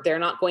remember, they're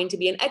not going to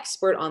be an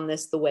expert on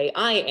this the way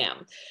I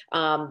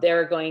am.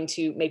 They're going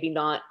to maybe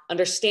not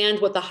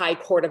understand what the High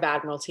Court of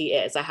Admiralty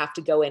is. I have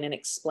to go in and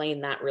explain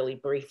that really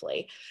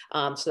briefly.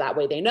 So that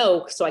way they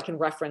know, so I can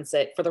reference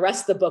it for the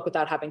rest of the book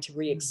without having to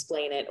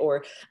re-explain it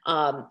or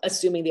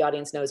assuming the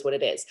audience knows what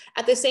it is.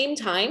 At the same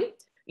time,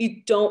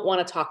 you don't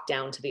want to talk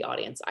down to the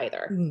audience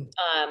either.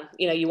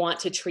 You know, you want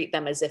to treat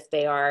them as if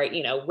they are,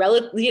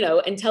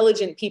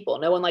 intelligent people.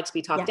 No one likes to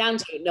be talked down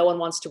to. No one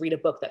wants to read a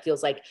book that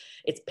feels like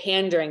it's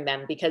pandering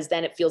them, because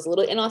then it feels a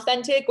little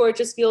inauthentic, or it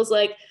just feels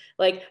like,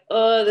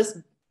 oh, this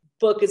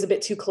book is a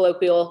bit too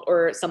colloquial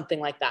or something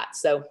like that.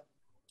 So,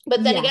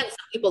 but then again,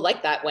 some people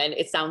like that when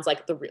it sounds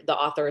like the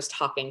author is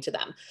talking to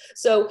them.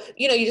 So,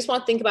 you know, you just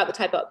want to think about the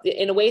type of,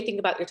 in a way, think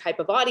about your type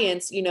of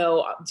audience. You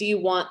know, do you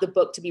want the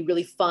book to be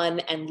really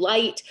fun and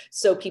light?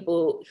 So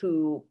people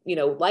who, you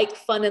know, like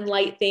fun and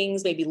light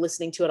things, maybe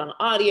listening to it on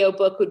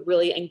audiobook would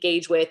really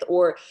engage with,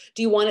 or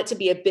do you want it to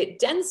be a bit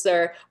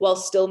denser while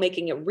still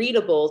making it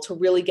readable to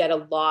really get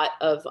a lot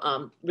of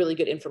really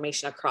good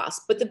information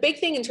across? But the big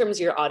thing in terms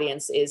of your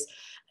audience is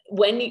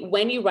when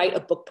you write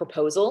a book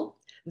proposal,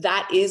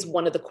 that is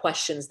one of the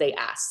questions they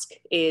ask,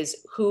 is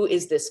who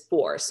is this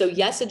for? So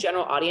yes, a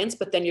general audience,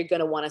 but then you're going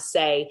to want to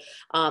say,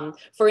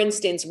 for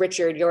instance,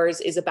 Richard,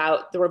 yours is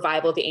about the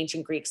revival of the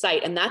ancient Greek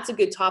site. And that's a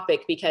good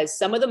topic because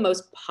some of the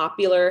most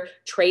popular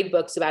trade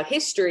books about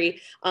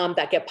history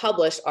that get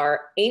published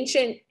are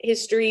ancient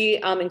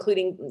history,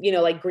 including, you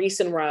know, like Greece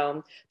and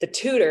Rome, the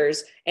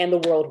Tudors, and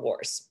the World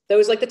Wars.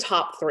 Those are like the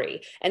top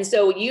three. And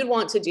so what you'd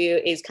want to do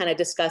is kind of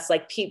discuss,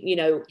 like, you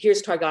know,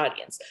 here's target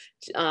audience,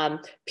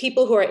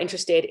 people who are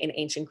interested in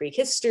ancient Greek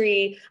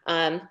history.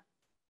 And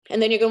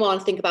then you're going to want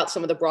to think about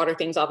some of the broader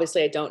things.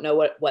 Obviously, I don't know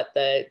what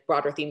the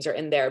broader themes are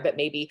in there, but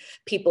maybe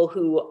people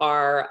who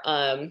are,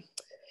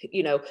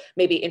 you know,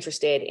 maybe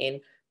interested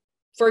in,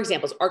 for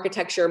example,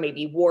 architecture,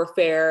 maybe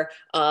warfare,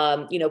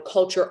 you know,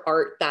 culture,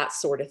 art, that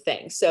sort of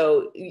thing.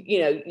 So,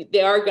 you know,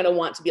 they are going to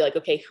want to be like,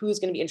 okay, who's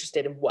going to be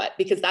interested in what?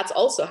 Because that's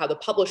also how the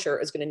publisher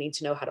is going to need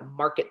to know how to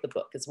market the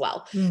book as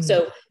well.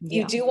 So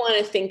you do want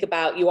to think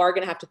about, you are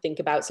going to have to think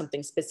about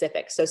something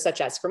specific. So such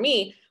as for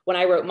me, when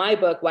I wrote my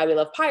book, Why We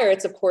Love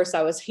Pirates, of course,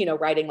 I was, you know,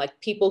 writing like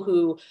people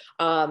who,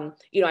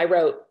 you know, I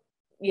wrote,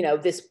 you know,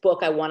 this book,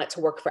 I want it to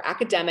work for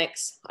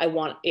academics. I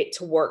want it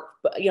to work,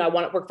 you know, I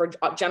want it to work for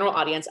a general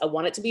audience. I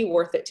want it to be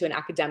worth it to an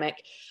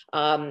academic,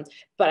 but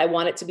I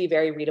want it to be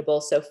very readable.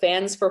 So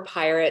fans for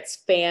pirates,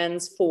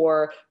 fans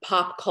for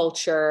pop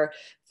culture,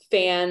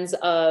 fans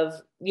of,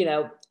 you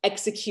know,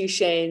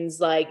 executions,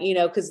 like, you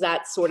know, because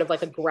that's sort of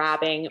like a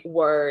grabbing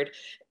word,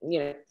 you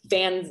know,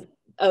 fans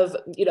of,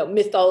 you know,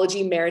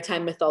 mythology,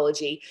 maritime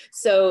mythology.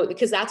 So,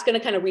 because that's going to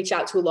kind of reach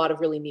out to a lot of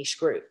really niche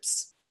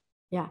groups.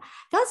 Yeah,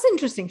 that's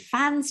interesting.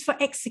 Fans for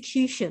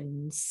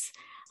executions.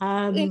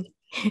 You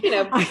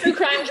know, true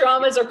crime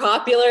dramas are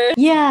popular.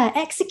 Yeah,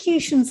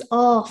 executions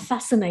are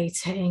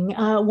fascinating.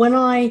 When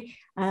I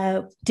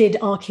did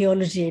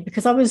archaeology,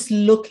 because I was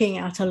looking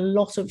at a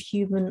lot of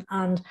human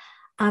and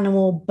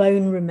animal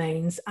bone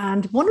remains.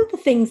 And one of the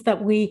things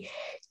that we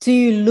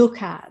do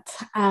look at,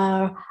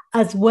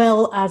 as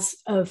well as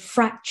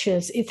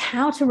fractures, is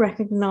how to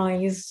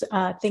recognize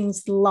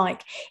things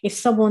like if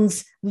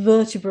someone's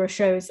vertebra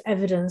shows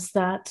evidence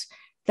that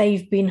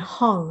they've been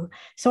hung.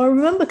 So I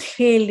remember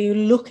clearly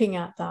looking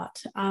at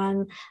that,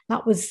 and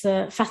that was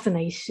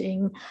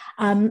fascinating.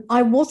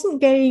 I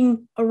wasn't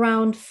going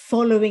around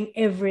following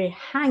every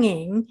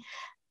hanging,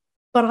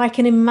 but I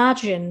can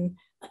imagine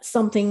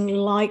something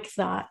like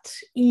that,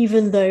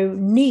 even though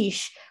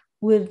niche,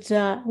 would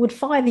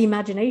fire the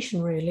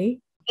imagination,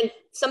 really. And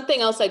something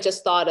else I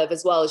just thought of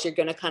as well is you're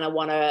going to kind of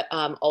want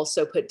to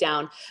also put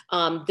down,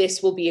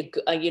 this will be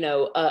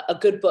a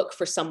good book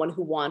for someone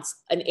who wants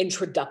an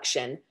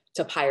introduction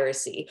to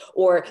piracy,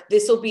 or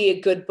this will be a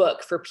good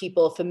book for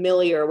people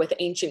familiar with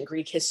ancient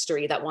Greek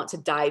history that want to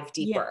dive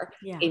deeper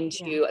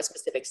into a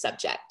specific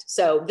subject.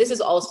 So this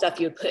is all stuff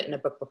you would put in a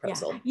book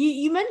proposal.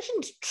 You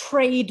mentioned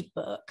trade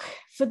book.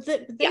 For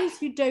those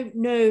who don't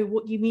know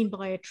what you mean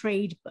by a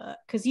trade book,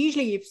 because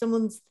usually if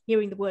someone's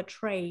hearing the word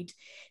trade,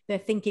 they're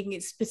thinking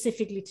it's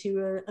specifically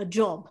to a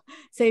job.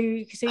 So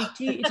it's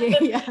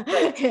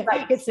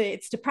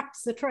to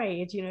practice a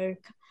trade, you know.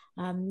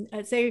 Do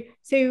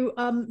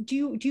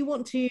you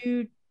want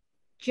to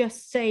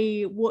just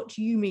say what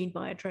you mean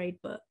by a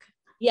trade book?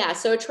 Yeah,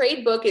 so a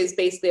trade book is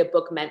basically a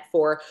book meant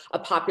for a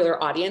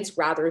popular audience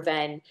rather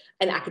than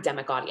an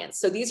academic audience.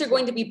 So these are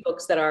going to be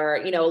books that are,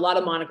 a lot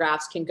of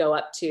monographs can go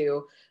up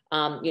to,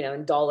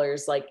 in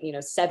dollars, like,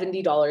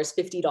 $70,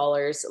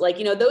 $50. Like,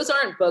 those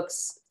aren't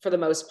books for the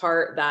most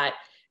part that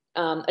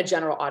a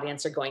general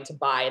audience are going to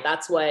buy.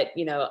 That's what,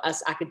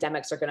 us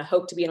academics are going to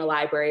hope to be in a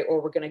library,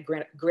 or we're going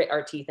to grit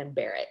our teeth and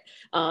bear it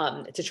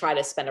to try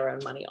to spend our own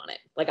money on it.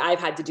 Like I've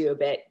had to do a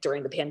bit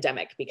during the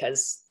pandemic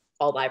because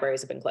all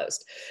libraries have been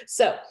closed.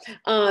 So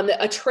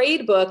a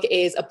trade book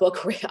is a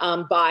book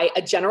by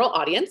a general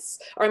audience,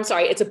 or I'm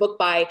sorry, it's a book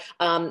by,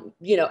 a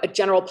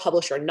general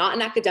publisher, not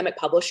an academic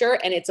publisher.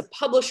 And it's a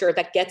publisher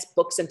that gets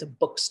books into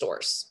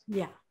bookstores.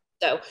 Yeah.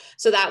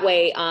 So that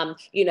way, and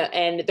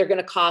they're going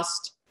to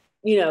cost,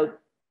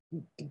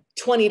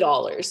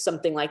 $20,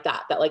 something like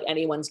that like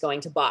anyone's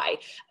going to buy.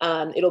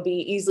 It'll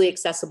be easily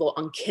accessible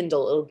on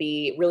Kindle. It'll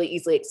be really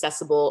easily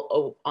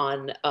accessible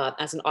on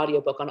as an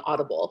audiobook on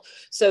Audible.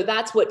 So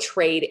that's what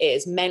trade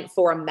is, meant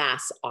for a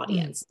mass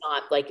audience,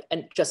 not like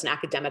just an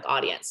academic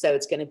audience. So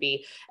it's going to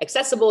be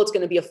accessible. It's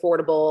going to be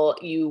affordable.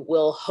 You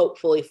will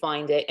hopefully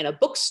find it in a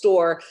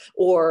bookstore,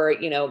 or,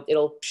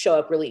 it'll show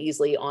up really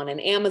easily on an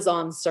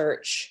Amazon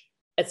search,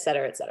 et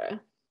cetera, et cetera.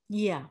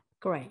 Yeah,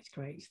 great.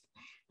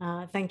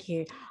 Thank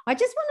you. I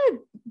just want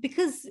to,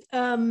 because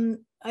a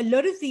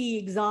lot of the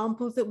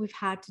examples that we've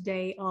had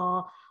today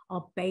are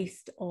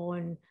based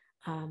on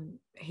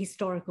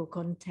historical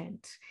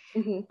content,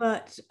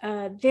 but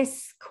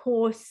this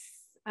course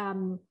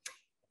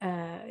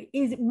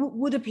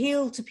would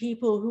appeal to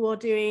people who are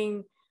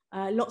doing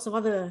lots of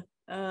other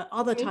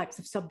types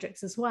of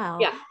subjects as well.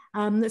 Yeah.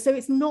 So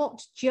it's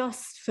not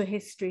just for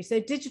history. So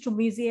Digital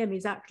Museum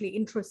is actually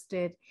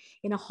interested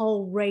in a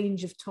whole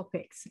range of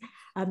topics.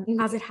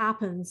 As it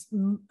happens,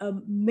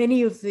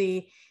 many of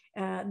the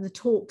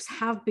talks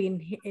have been,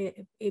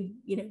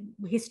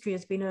 history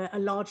has been a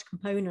large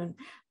component.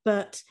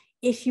 But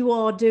if you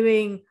are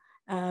doing,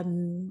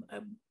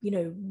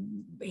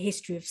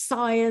 history of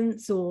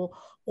science or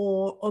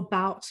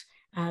about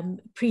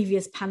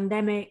previous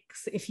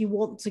pandemics, if you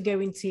want to go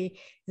into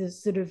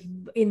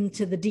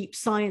the deep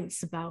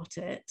science about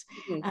it,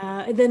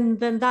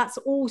 then that's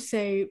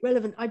also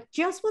relevant. I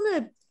just want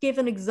to give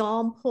an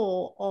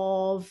example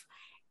of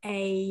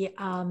somebody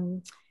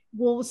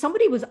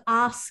was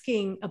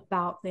asking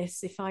about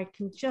this, if I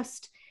can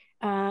just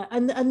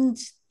and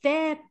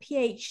their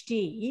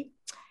PhD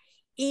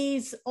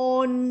is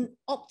on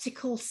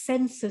optical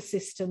sensor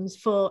systems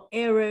for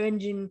aero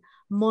engine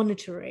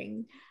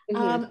monitoring.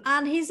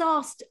 And he's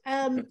asked,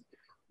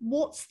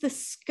 what's the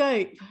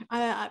scope?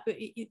 How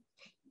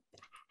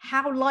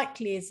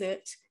likely is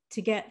it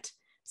to get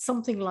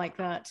something like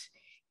that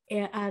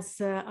as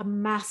a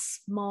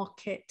mass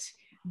market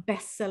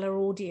bestseller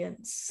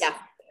audience? Yeah.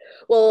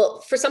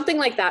 Well, for something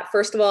like that,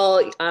 first of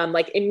all,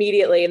 like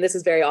immediately, and this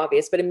is very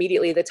obvious, but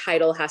immediately the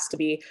title has to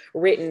be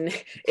written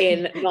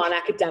in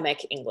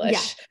non-academic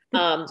English.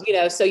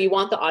 Yeah. So you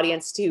want the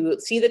audience to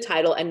see the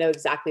title and know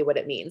exactly what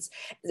it means.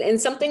 And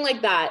something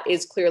like that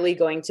is clearly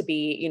going to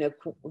be,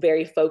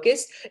 very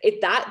focused.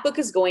 If that book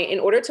is going, in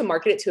order to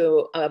market it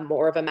to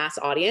more of a mass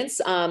audience,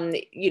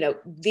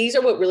 these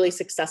are what really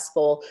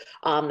successful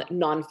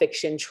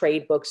nonfiction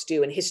trade books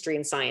do in history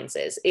and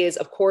sciences is,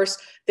 of course,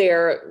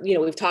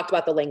 we've talked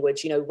about the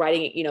language,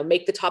 writing it,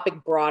 make the topic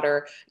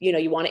broader,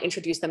 you want to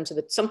introduce them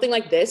to something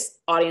like this,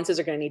 audiences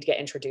are going to need to get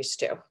introduced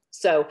to.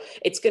 So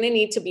it's going to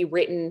need to be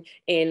written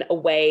in a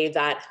way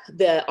that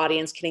the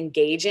audience can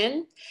engage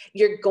in.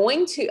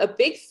 A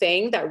big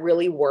thing that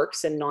really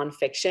works in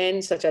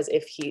nonfiction, such as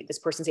if this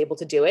person's able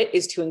to do it,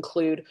 is to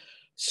include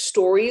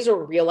stories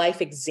or real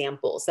life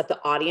examples that the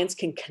audience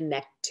can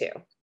connect to.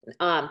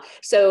 And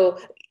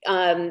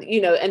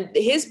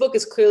his book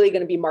is clearly going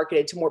to be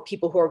marketed to more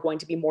people who are going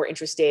to be more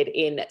interested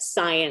in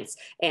science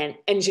and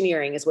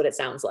engineering, is what it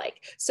sounds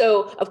like.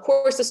 So of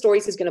course the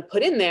stories he's going to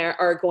put in there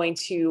are going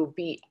to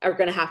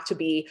have to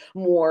be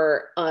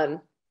more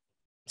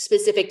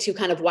specific to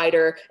kind of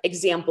wider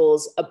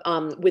examples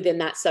within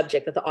that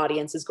subject that the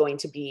audience is going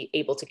to be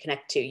able to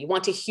connect to. You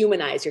want to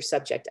humanize your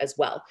subject as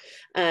well.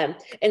 And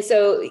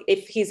so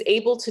if he's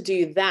able to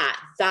do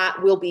that,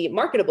 that will be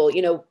marketable.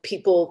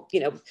 People,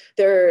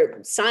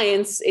 their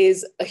science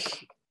is,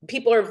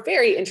 people are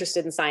very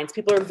interested in science.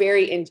 People are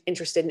very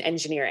interested in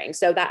engineering.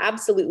 So that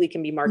absolutely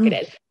can be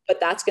marketed, but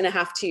that's going to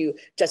have to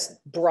just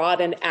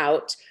broaden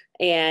out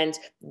and,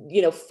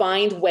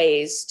 find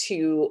ways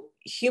to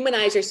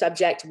humanize your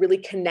subject, really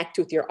connect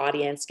with your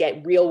audience,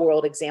 get real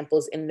world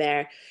examples in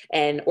there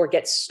or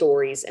get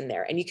stories in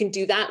there. And you can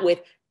do that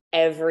with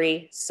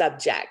every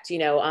subject.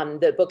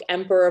 The book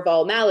Emperor of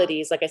All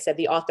Maladies, like I said,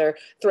 the author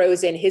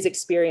throws in his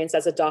experience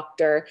as a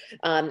doctor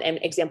and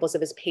examples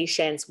of his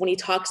patients. When he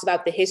talks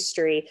about the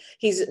history,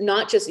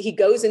 he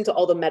goes into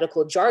all the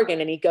medical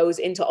jargon and he goes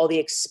into all the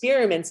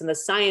experiments and the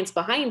science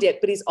behind it,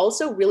 but he's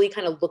also really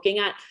kind of looking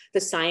at the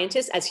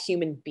scientists as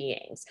human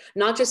beings,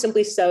 not just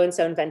simply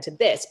so-and-so invented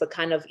this, but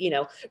kind of,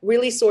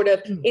 really sort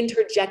of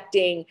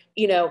interjecting,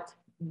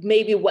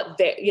 maybe what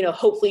they,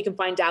 hopefully you can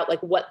find out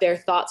like what their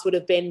thoughts would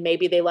have been.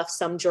 Maybe they left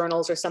some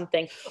journals or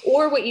something,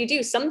 or what you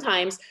do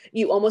sometimes,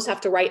 you almost have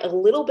to write a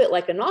little bit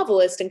like a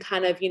novelist and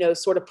kind of,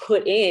 sort of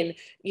put in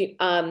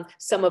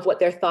some of what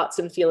their thoughts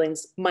and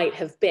feelings might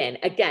have been.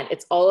 Again,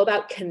 it's all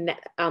about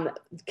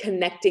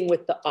connecting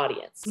with the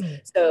audience.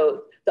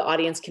 So the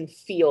audience can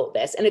feel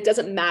this, and it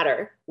doesn't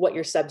matter what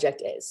your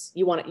subject is.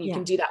 You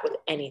can do that with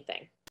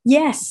anything.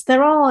 Yes,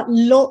 there are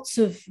lots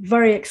of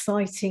very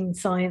exciting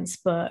science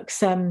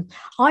books.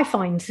 I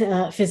find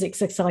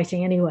physics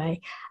exciting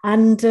anyway.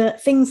 And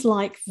things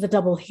like The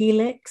Double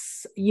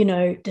Helix,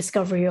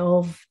 discovery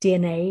of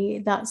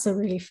DNA, that's a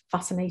really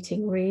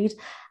fascinating read.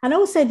 And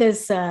also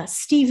there's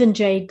Stephen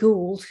Jay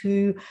Gould,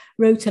 who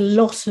wrote a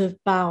lot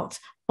about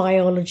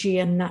biology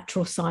and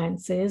natural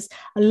sciences.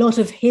 A lot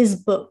of his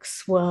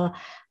books were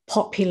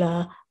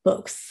popular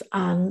books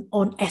and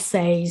on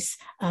essays,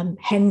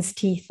 hen's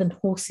teeth and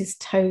horse's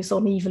toes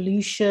on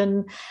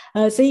evolution.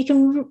 So you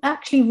can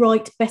actually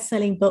write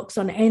best-selling books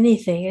on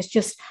anything. It's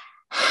just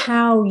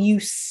how you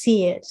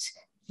see it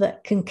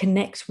that can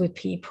connect with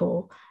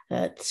people,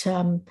 that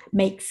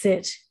makes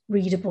it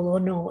readable or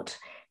not.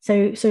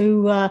 So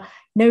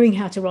knowing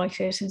how to write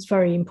it is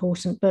very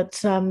important, but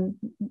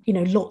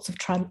lots of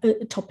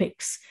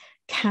topics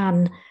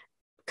can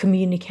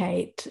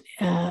communicate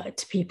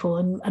to people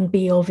and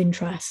be of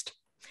interest.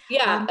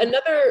 Yeah,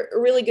 another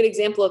really good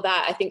example of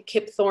that, I think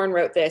Kip Thorne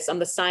wrote this on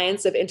the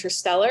science of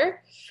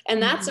Interstellar.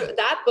 And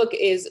that book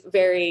is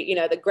very,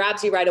 that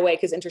grabs you right away,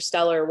 because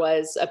Interstellar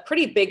was a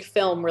pretty big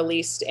film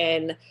released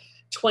in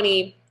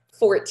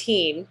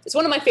 2014. It's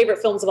one of my favorite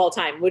films of all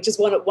time, which is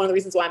one of the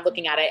reasons why I'm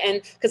looking at it.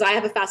 And because I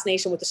have a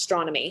fascination with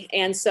astronomy.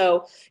 And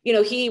so,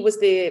 he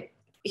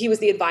was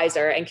the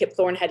advisor, and Kip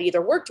Thorne had either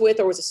worked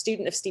with or was a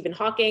student of Stephen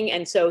Hawking.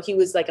 And so he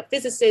was like a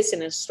physicist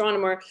and an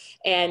astronomer,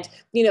 and,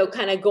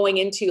 kind of going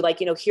into like,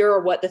 here are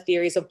what the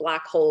theories of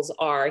black holes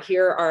are,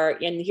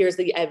 and here's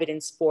the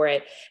evidence for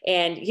it.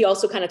 And he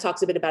also kind of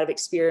talks a bit about the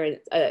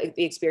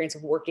experience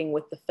of working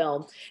with the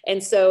film.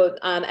 And so,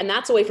 and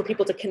that's a way for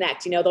people to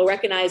connect. They'll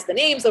recognize the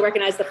names, they'll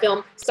recognize the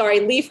film.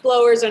 Sorry, leaf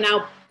blowers are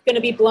now going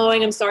to be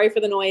blowing. I'm sorry for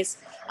the noise.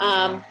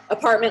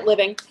 Apartment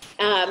living.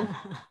 That's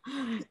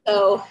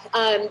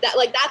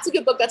a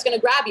good book that's going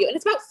to grab you. And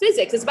it's about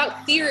physics. It's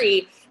about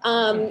theory,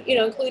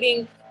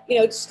 including,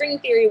 string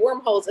theory,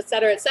 wormholes, et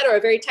cetera,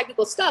 very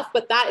technical stuff.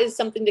 But that is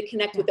something to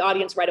connect with the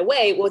audience right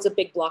away. It was a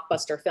big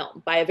blockbuster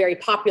film by a very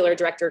popular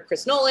director,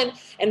 Chris Nolan,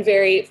 and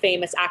very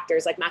famous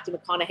actors like Matthew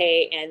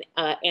McConaughey and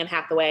Anne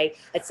Hathaway,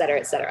 et cetera,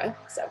 et cetera.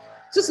 So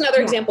just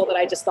another example that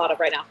I just thought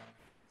of right now.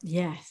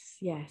 Yes.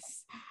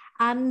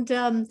 And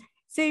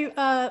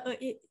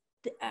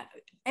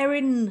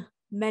Erin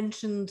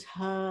mentioned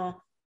her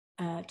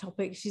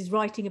topic. She's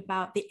writing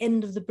about the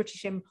end of the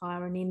British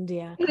Empire in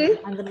India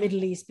and the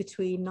Middle East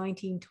between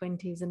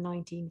 1920s and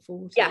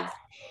 1940s. Yeah.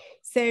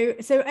 So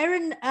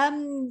Erin,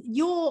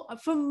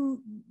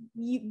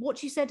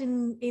 what you said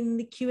in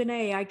the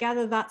Q&A, I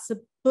gather that's a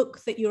book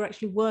that you're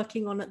actually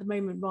working on at the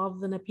moment rather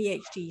than a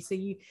PhD. So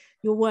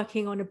you're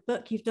working on a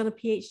book. You've done a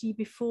PhD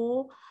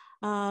before,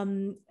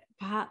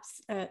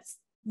 perhaps.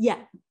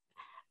 Yes,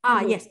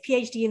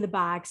 PhD in the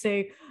bag.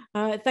 So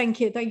thank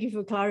you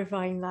for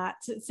clarifying that.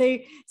 So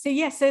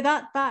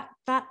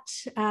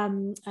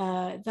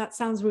that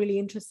sounds really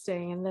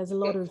interesting, and there's a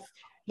lot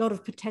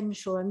of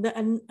potential, and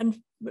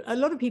a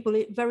lot of people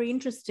are very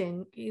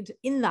interested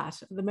in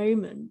that at the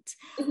moment.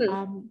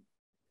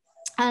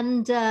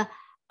 And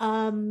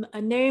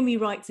Naomi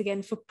writes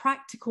again, for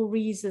practical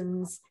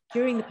reasons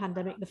during the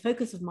pandemic, the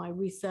focus of my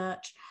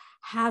research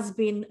has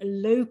been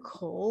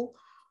local.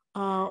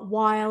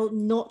 While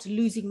not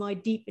losing my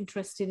deep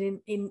interest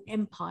in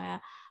empire,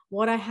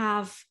 what I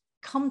have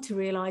come to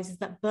realize is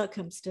that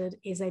Berkhamsted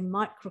is a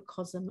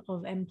microcosm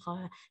of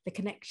empire. The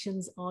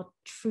connections are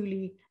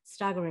truly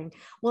staggering.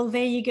 Well,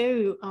 there you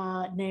go,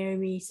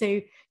 Naomi.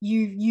 So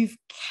you've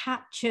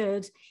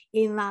captured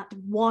in that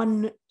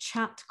one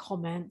chat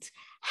comment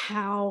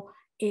how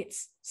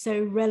it's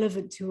so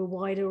relevant to a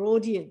wider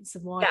audience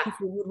and why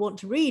people would want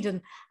to read.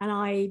 And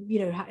I,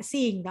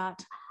 seeing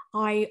that,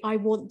 I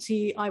want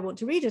to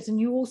read it. And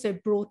you also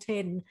brought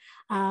in,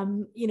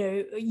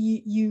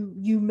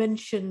 you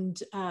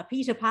mentioned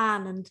Peter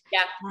Pan, and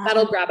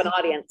that'll grab an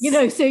audience.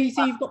 So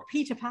you've got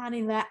Peter Pan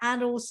in there,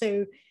 and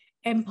also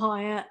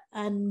empire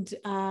and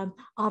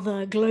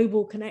other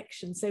global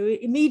connections. So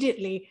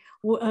immediately,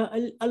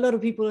 a lot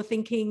of people are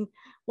thinking,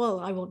 well,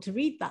 I want to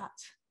read that.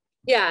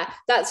 Yeah,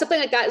 that something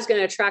like that is going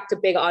to attract a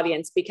big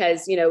audience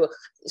because,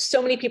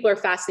 so many people are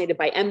fascinated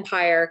by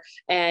empire.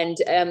 And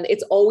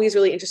it's always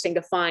really interesting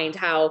to find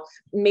how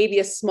maybe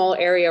a small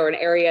area or an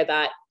area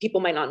that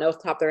people might not know off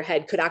the top of their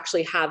head could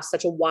actually have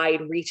such a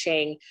wide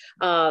reaching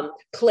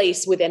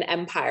place within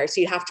empire. So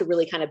you have to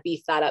really kind of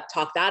beef that up,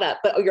 talk that up.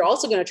 But you're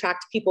also going to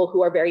attract people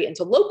who are very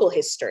into local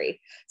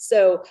history.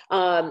 So,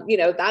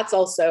 that's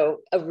also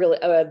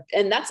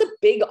and that's a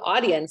big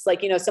audience.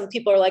 Like, some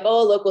people are like,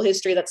 oh, local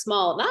history, that's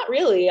small. Not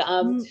really. A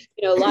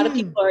lot of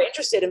people are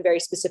interested in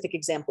very specific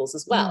examples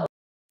as well.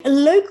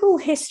 Local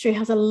history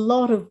has a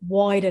lot of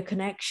wider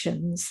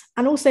connections.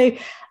 And also,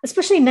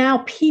 especially now,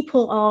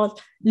 people are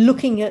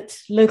looking at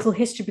local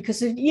history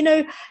because,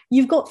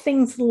 you've got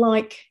things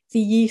like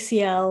the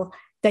UCL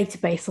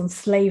database on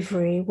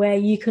slavery, where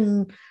you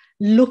can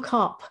look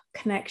up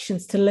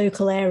connections to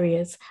local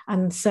areas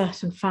and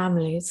certain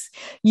families.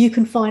 You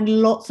can find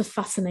lots of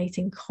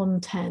fascinating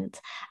content.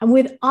 And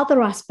with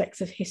other aspects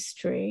of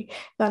history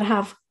that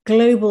have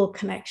global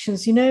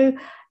connections,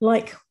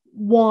 like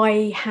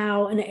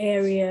how an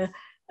area,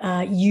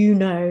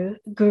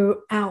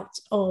 grew out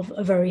of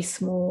a very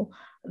small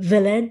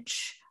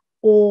village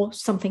or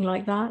something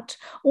like that.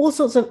 All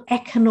sorts of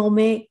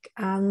economic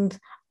and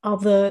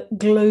other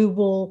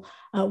global,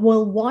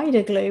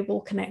 wider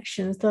global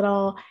connections that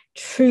are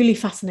truly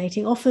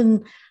fascinating,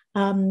 often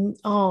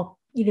are,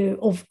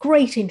 of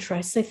great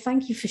interest. So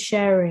thank you for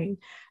sharing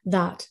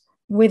that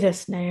with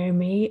us,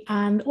 Naomi,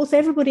 and also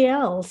everybody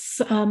else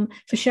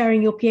for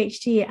sharing your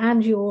PhD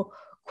and your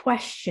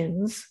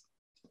questions.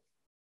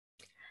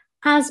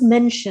 As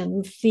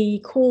mentioned, the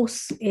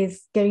course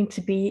is going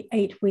to be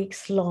 8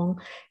 weeks long.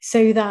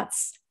 So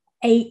that's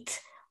 8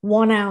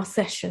 one-hour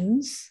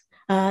sessions.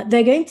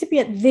 They're going to be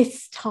at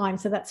this time.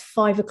 So that's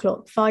 5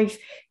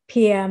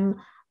 p.m.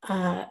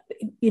 UK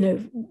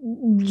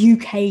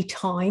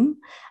time,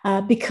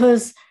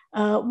 because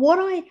what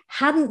I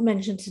hadn't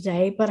mentioned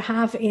today, but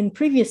have in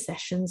previous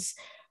sessions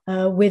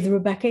with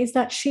Rebecca, is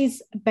that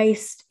she's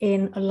based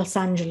in Los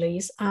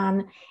Angeles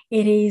and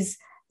it is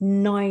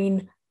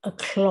 9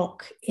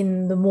 o'clock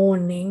in the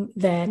morning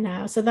there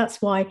now. So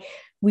that's why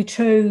we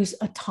chose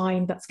a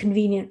time that's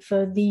convenient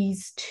for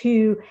these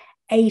 2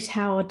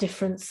 8-hour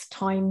difference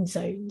time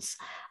zones.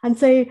 And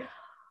so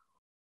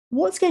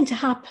what's going to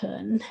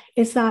happen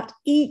is that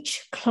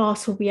each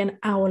class will be an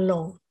hour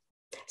long.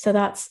 So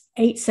that's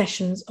 8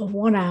 sessions of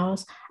 1 hour.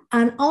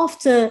 And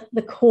after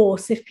the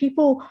course, if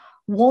people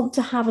want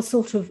to have a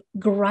sort of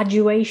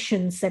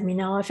graduation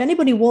seminar, if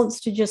anybody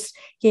wants to just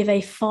give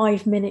a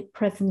 5-minute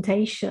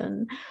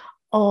presentation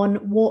on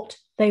what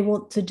they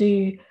want to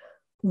do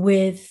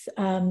with,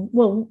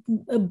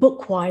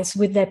 book-wise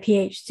with their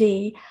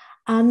PhD,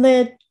 and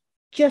they're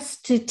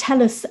just to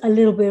tell us a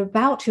little bit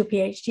about your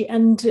PhD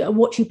and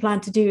what you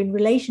plan to do in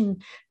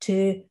relation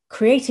to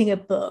creating a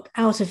book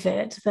out of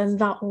it, then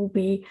that will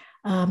be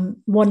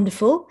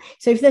wonderful.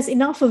 So if there's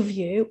enough of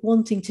you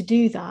wanting to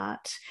do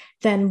that,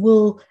 then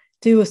we'll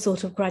do a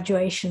sort of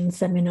graduation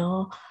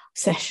seminar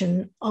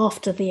session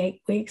after the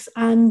 8 weeks.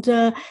 And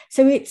so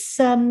it's,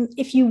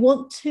 if you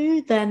want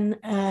to, then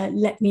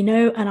let me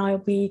know and I'll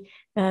be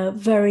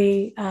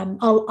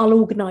I'll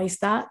organize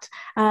that.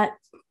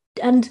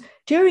 And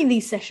during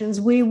these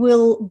sessions, we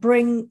will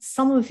bring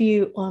some of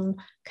you on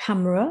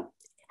camera.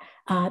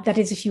 That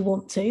is, if you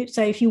want to.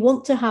 So if you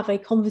want to have a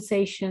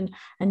conversation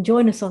and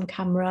join us on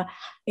camera,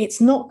 it's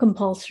not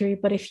compulsory,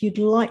 but if you'd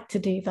like to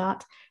do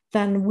that,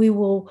 then we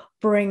will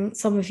bring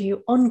some of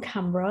you on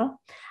camera.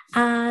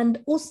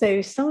 And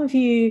also some of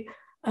you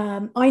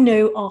I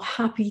know are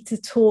happy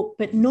to talk,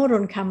 but not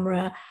on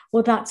camera.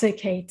 Well, that's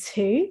okay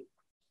too.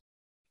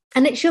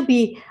 And it should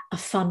be a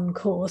fun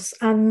course,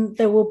 and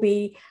there will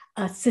be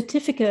a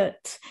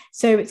certificate.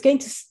 So it's going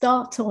to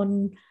start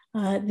on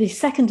the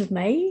 2nd of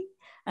May.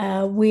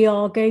 We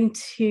are going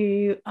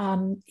to,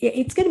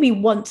 it's going to be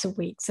once a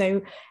week.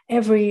 So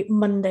every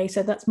Monday.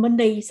 So that's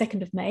Monday,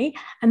 2nd of May.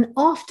 And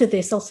after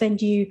this, I'll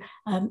send you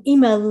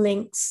email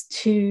links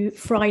to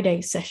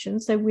Friday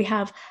sessions. So we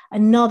have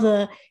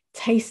another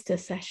taster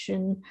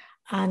session,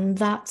 and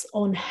that's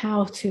on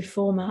how to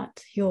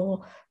format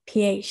your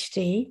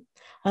PhD.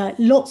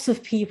 Lots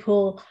of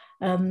people,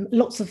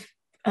 lots of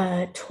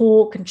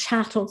talk and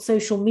chat on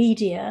social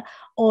media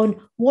on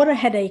what a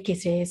headache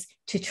it is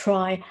to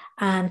try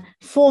and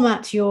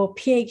format your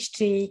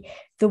PhD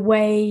the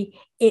way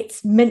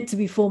it's meant to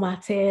be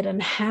formatted,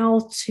 and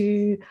how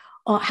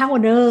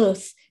on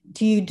earth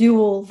do you do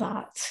all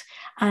that,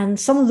 and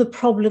some of the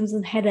problems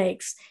and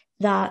headaches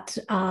that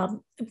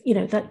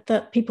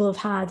that people have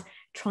had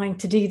trying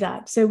to do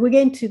that. So we're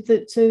going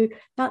to so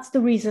that's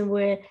the reason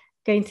we're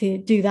going to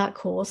do that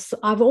course.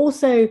 I've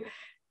also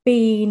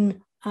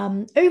been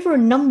over a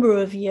number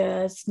of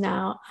years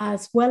now,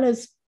 as well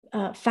as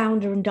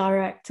founder and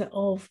director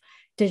of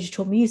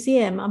Digital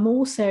Museum. I'm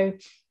also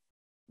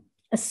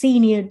a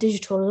senior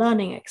digital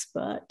learning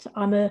expert.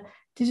 I'm a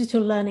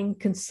digital learning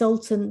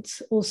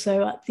consultant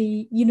also at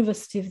the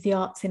University of the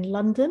Arts in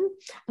London.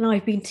 And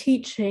I've been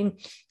teaching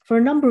for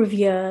a number of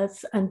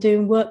years and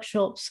doing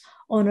workshops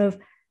on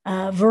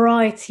a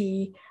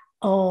variety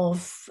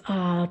of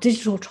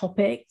digital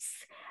topics.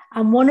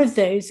 And one of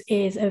those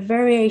is a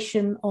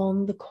variation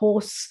on the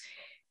course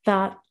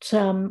that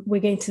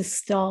we're going to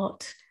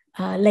start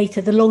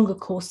later, the longer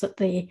course that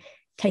the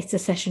taster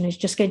session is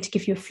just going to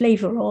give you a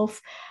flavor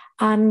of.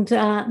 And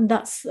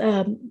that's,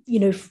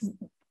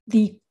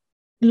 the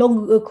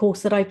longer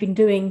course that I've been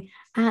doing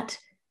at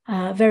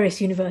various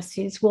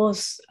universities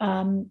was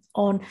on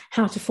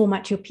how to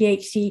format your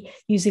PhD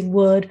using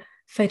Word,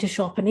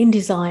 Photoshop, and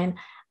InDesign,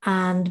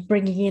 and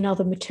bringing in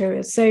other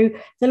materials. So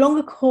the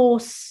longer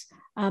course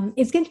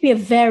is going to be a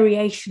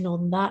variation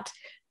on that,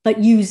 but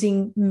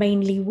using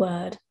mainly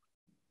Word.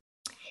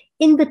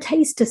 In the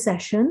taster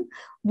session,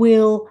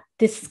 we'll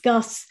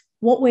discuss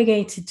what we're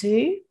going to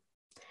do,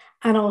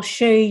 and I'll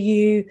show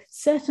you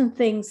certain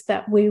things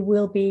that we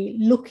will be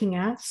looking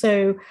at.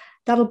 So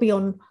that'll be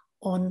on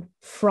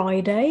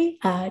Friday,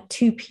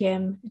 2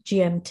 p.m.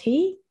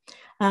 GMT.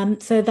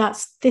 So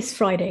that's this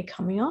Friday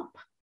coming up.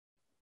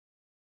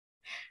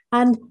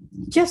 And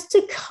just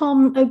to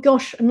come, oh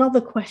gosh, another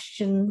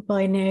question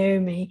by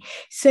Naomi.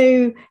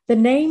 So the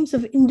names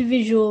of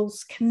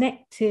individuals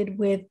connected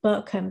with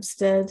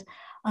Berkhamsted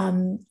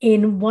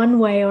in one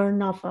way or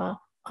another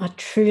are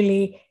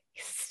truly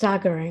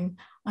staggering.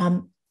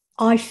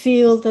 I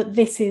feel that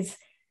this is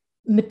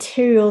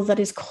material that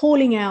is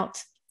calling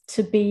out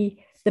to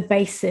be the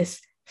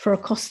basis for a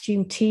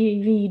costume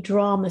TV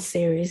drama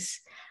series.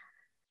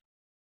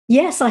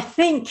 Yes, I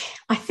think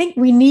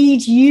we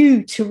need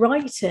you to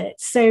write it.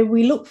 So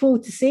we look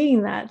forward to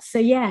seeing that. So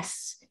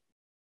yes,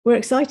 we're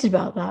excited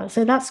about that.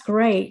 So that's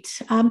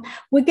great.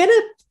 We're going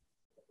to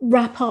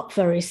wrap up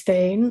very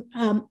soon.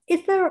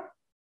 Is there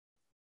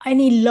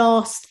any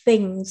last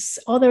things?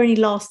 Are there any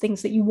last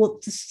things that you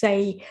want to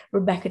say,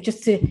 Rebecca,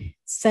 just to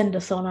send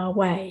us on our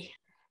way?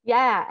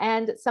 Yeah.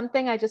 And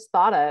something I just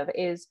thought of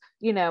is,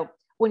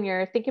 when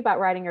you're thinking about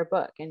writing your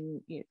book and,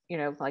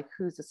 like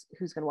who's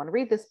going to want to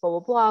read this, blah, blah,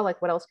 blah,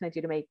 like what else can I do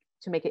to make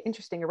it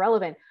interesting or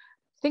relevant?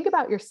 Think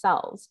about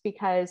yourselves,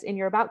 because in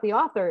your about the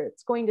author,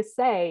 it's going to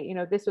say,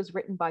 this was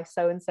written by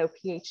so-and-so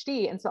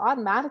PhD. And so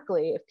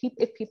automatically,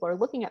 if people are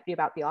looking at the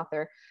about the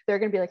author, they're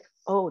going to be like,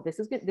 oh, this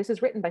is good. This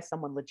is written by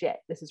someone legit.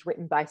 This is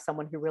written by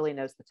someone who really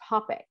knows the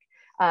topic.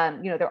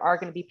 There are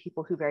going to be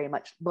people who very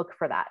much look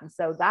for that. And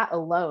so that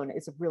alone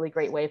is a really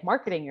great way of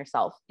marketing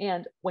yourself.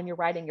 And when you're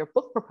writing your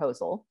book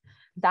proposal,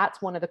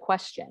 that's one of the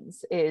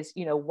questions is,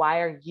 why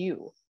are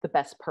you the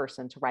best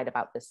person to write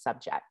about this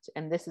subject?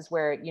 And this is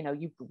where,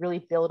 you really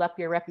build up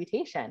your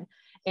reputation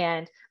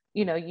and,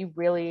 you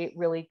really,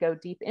 really go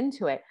deep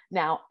into it.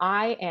 Now,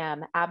 I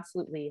am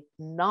absolutely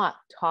not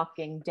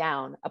talking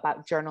down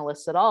about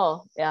journalists at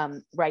all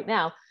right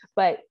now,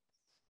 but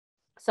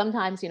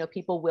sometimes,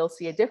 people will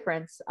see a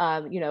difference,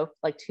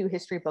 like two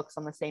history books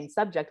on the same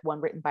subject,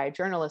 one written by a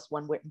journalist,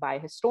 one written by a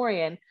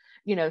historian.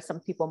 Some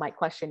people might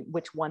question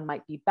which one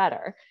might be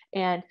better.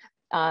 And,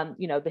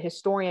 the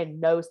historian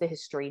knows the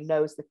history,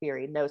 knows the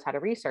theory, knows how to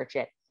research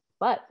it,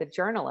 but the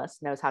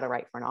journalist knows how to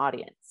write for an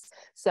audience.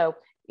 So,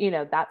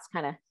 that's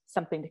kind of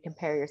something to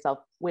compare yourself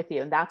with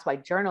you. And that's why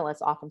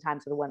journalists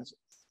oftentimes are the ones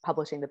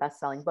publishing the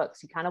best-selling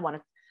books. You kind of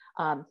want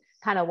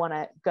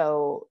to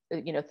go,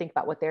 think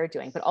about what they're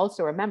doing, but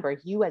also remember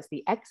you as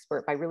the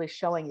expert, by really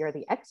showing you're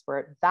the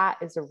expert, that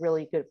is a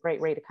really great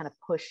way to kind of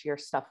push your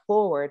stuff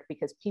forward,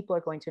 because people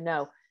are going to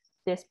know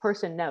this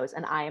person knows,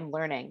 and I am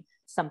learning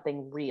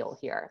something real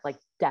here, like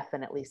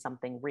definitely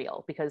something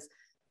real, because,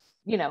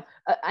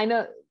 I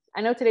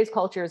know today's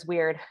culture is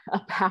weird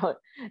about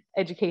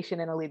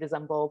education and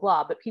elitism, blah, blah,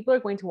 blah, but people are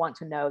going to want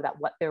to know that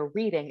what they're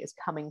reading is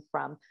coming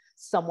from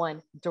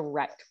someone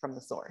direct from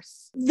the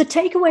source. The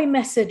takeaway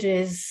message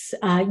is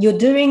you're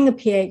doing a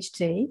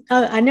PhD.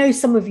 I know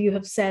some of you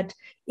have said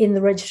in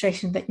the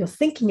registration that you're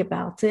thinking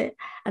about it,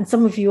 and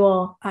some of you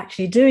are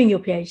actually doing your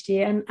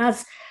PhD. And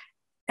as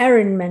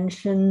Erin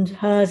mentioned,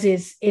 hers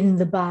is in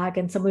the bag,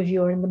 and some of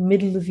you are in the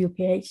middle of your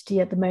PhD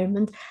at the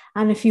moment.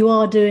 And if you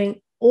are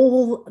doing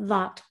all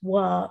that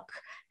work,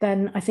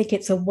 then I think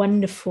it's a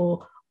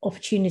wonderful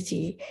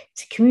opportunity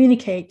to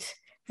communicate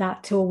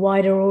that to a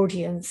wider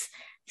audience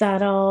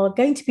that are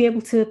going to be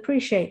able to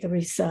appreciate the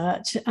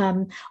research,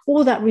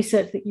 all that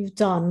research that you've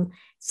done.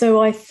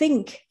 So I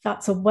think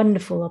that's a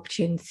wonderful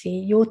opportunity.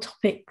 Your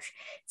topic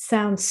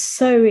sounds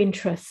so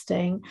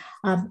interesting.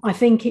 I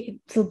think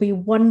it'll be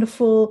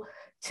wonderful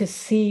to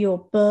see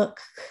your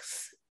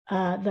books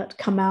that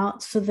come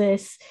out for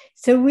this.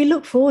 So we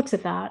look forward to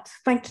that.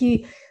 Thank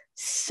you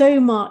so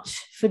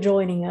much for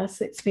joining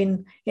us. It's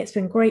been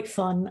great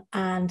fun,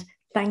 and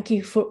thank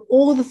you for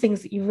all the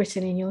things that you've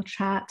written in your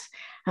chat.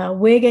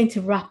 We're going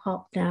to wrap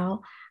up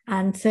now,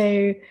 and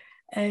so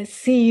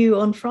see you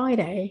on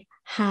Friday.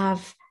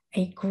 Have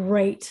a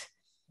great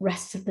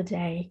rest of the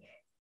day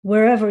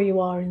wherever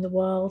you are in the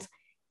world.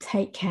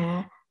 Take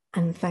care,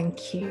 and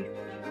thank you.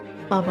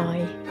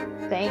 Bye-bye.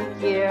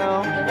 Thank you.